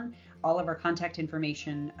and Sean. All of our contact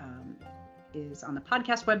information is on the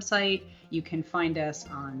podcast website. You can find us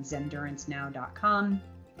on zendurancenow.com.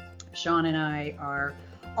 Sean and I are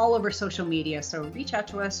all over social media, so reach out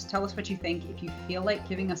to us. Tell us what you think. If you feel like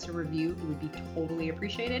giving us a review, it would be totally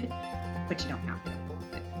appreciated, but you don't have to.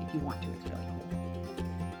 But if you want to, it's really cool.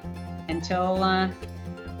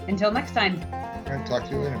 Until next time. All right, talk to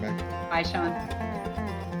you later, Meg. Bye, Sean.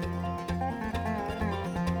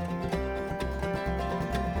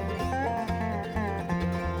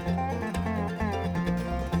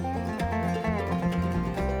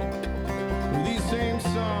 These same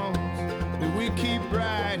songs that we keep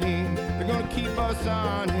writing, they're gonna keep us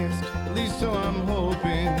honest, at least so I'm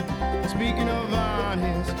hoping. Speaking of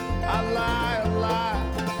honest, I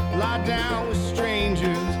lie down with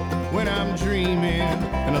strangers when I'm dreaming,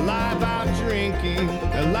 and I lie about drinking,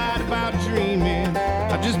 I lied about dreaming.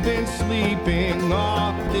 I've just been sleeping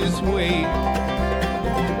off this weight.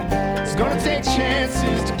 It's gonna take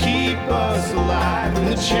chances to keep us alive, and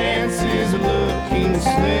the chances are looking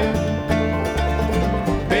slim.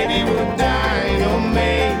 Maybe we're dying, or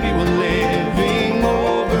maybe we're living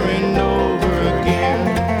over and over again.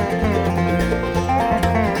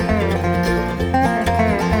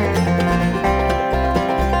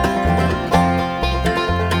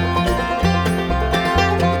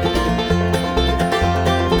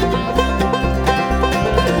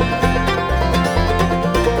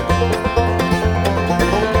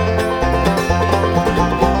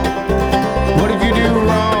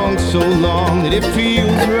 So long that it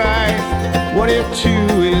feels right. What if two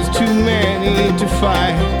is too many to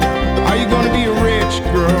fight? Are you gonna be a rich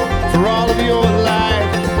girl for all of your life,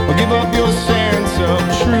 or give up your sense of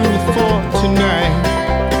truth for tonight?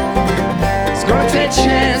 It's gonna take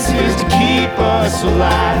chances to keep us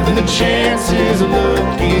alive, and the chances are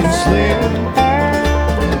looking slim.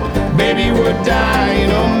 Maybe we're dying,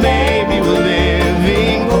 or maybe we're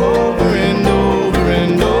living over and over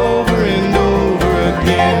and over and over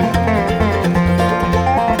again.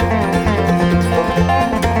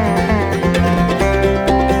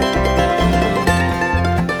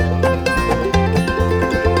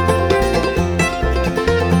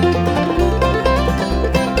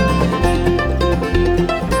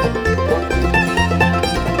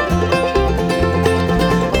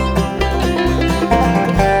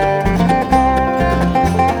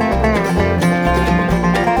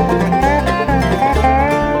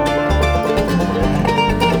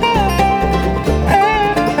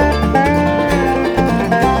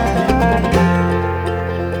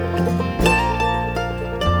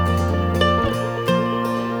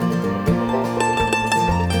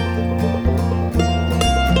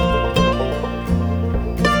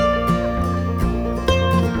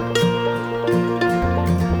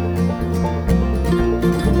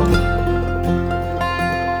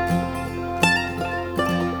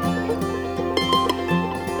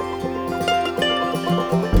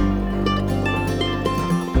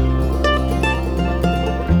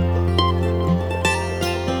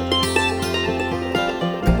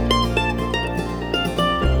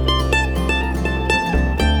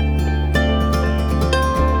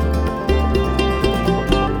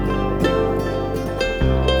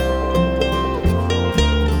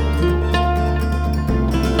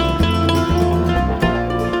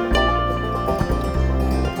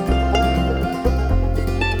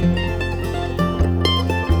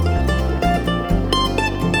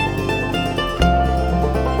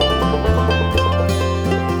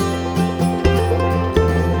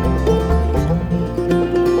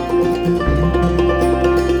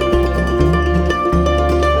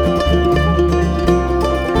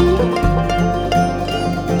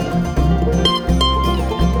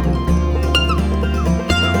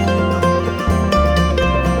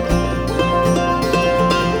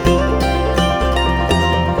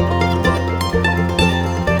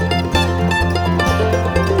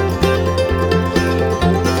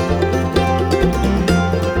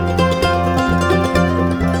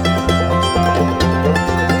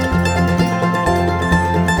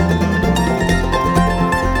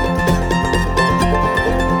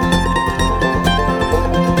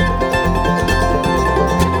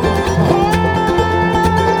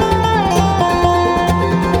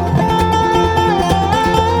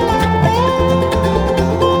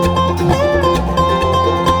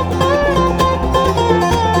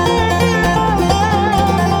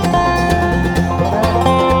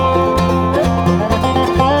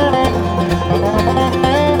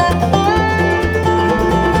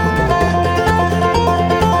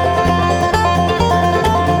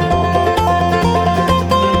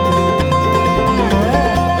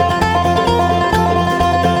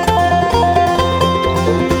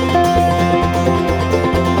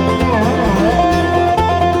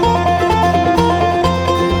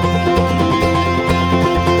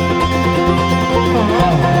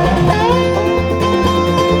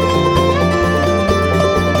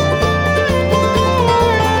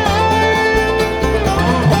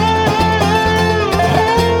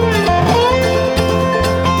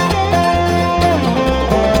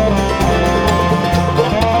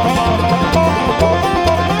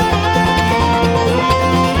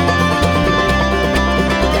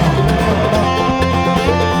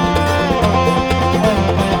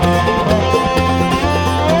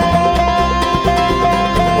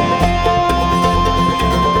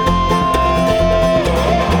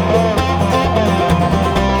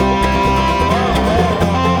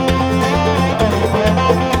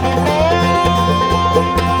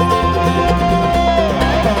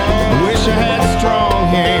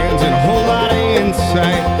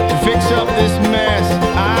 up this mess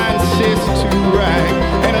I insist to write,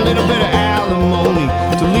 and a little bit of alimony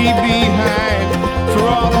to leave behind for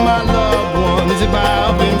all of my loved ones if I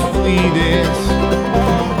up and flee this.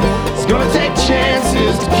 It's gonna take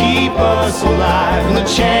chances to keep us alive, and the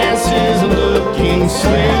chances are looking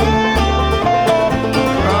slim.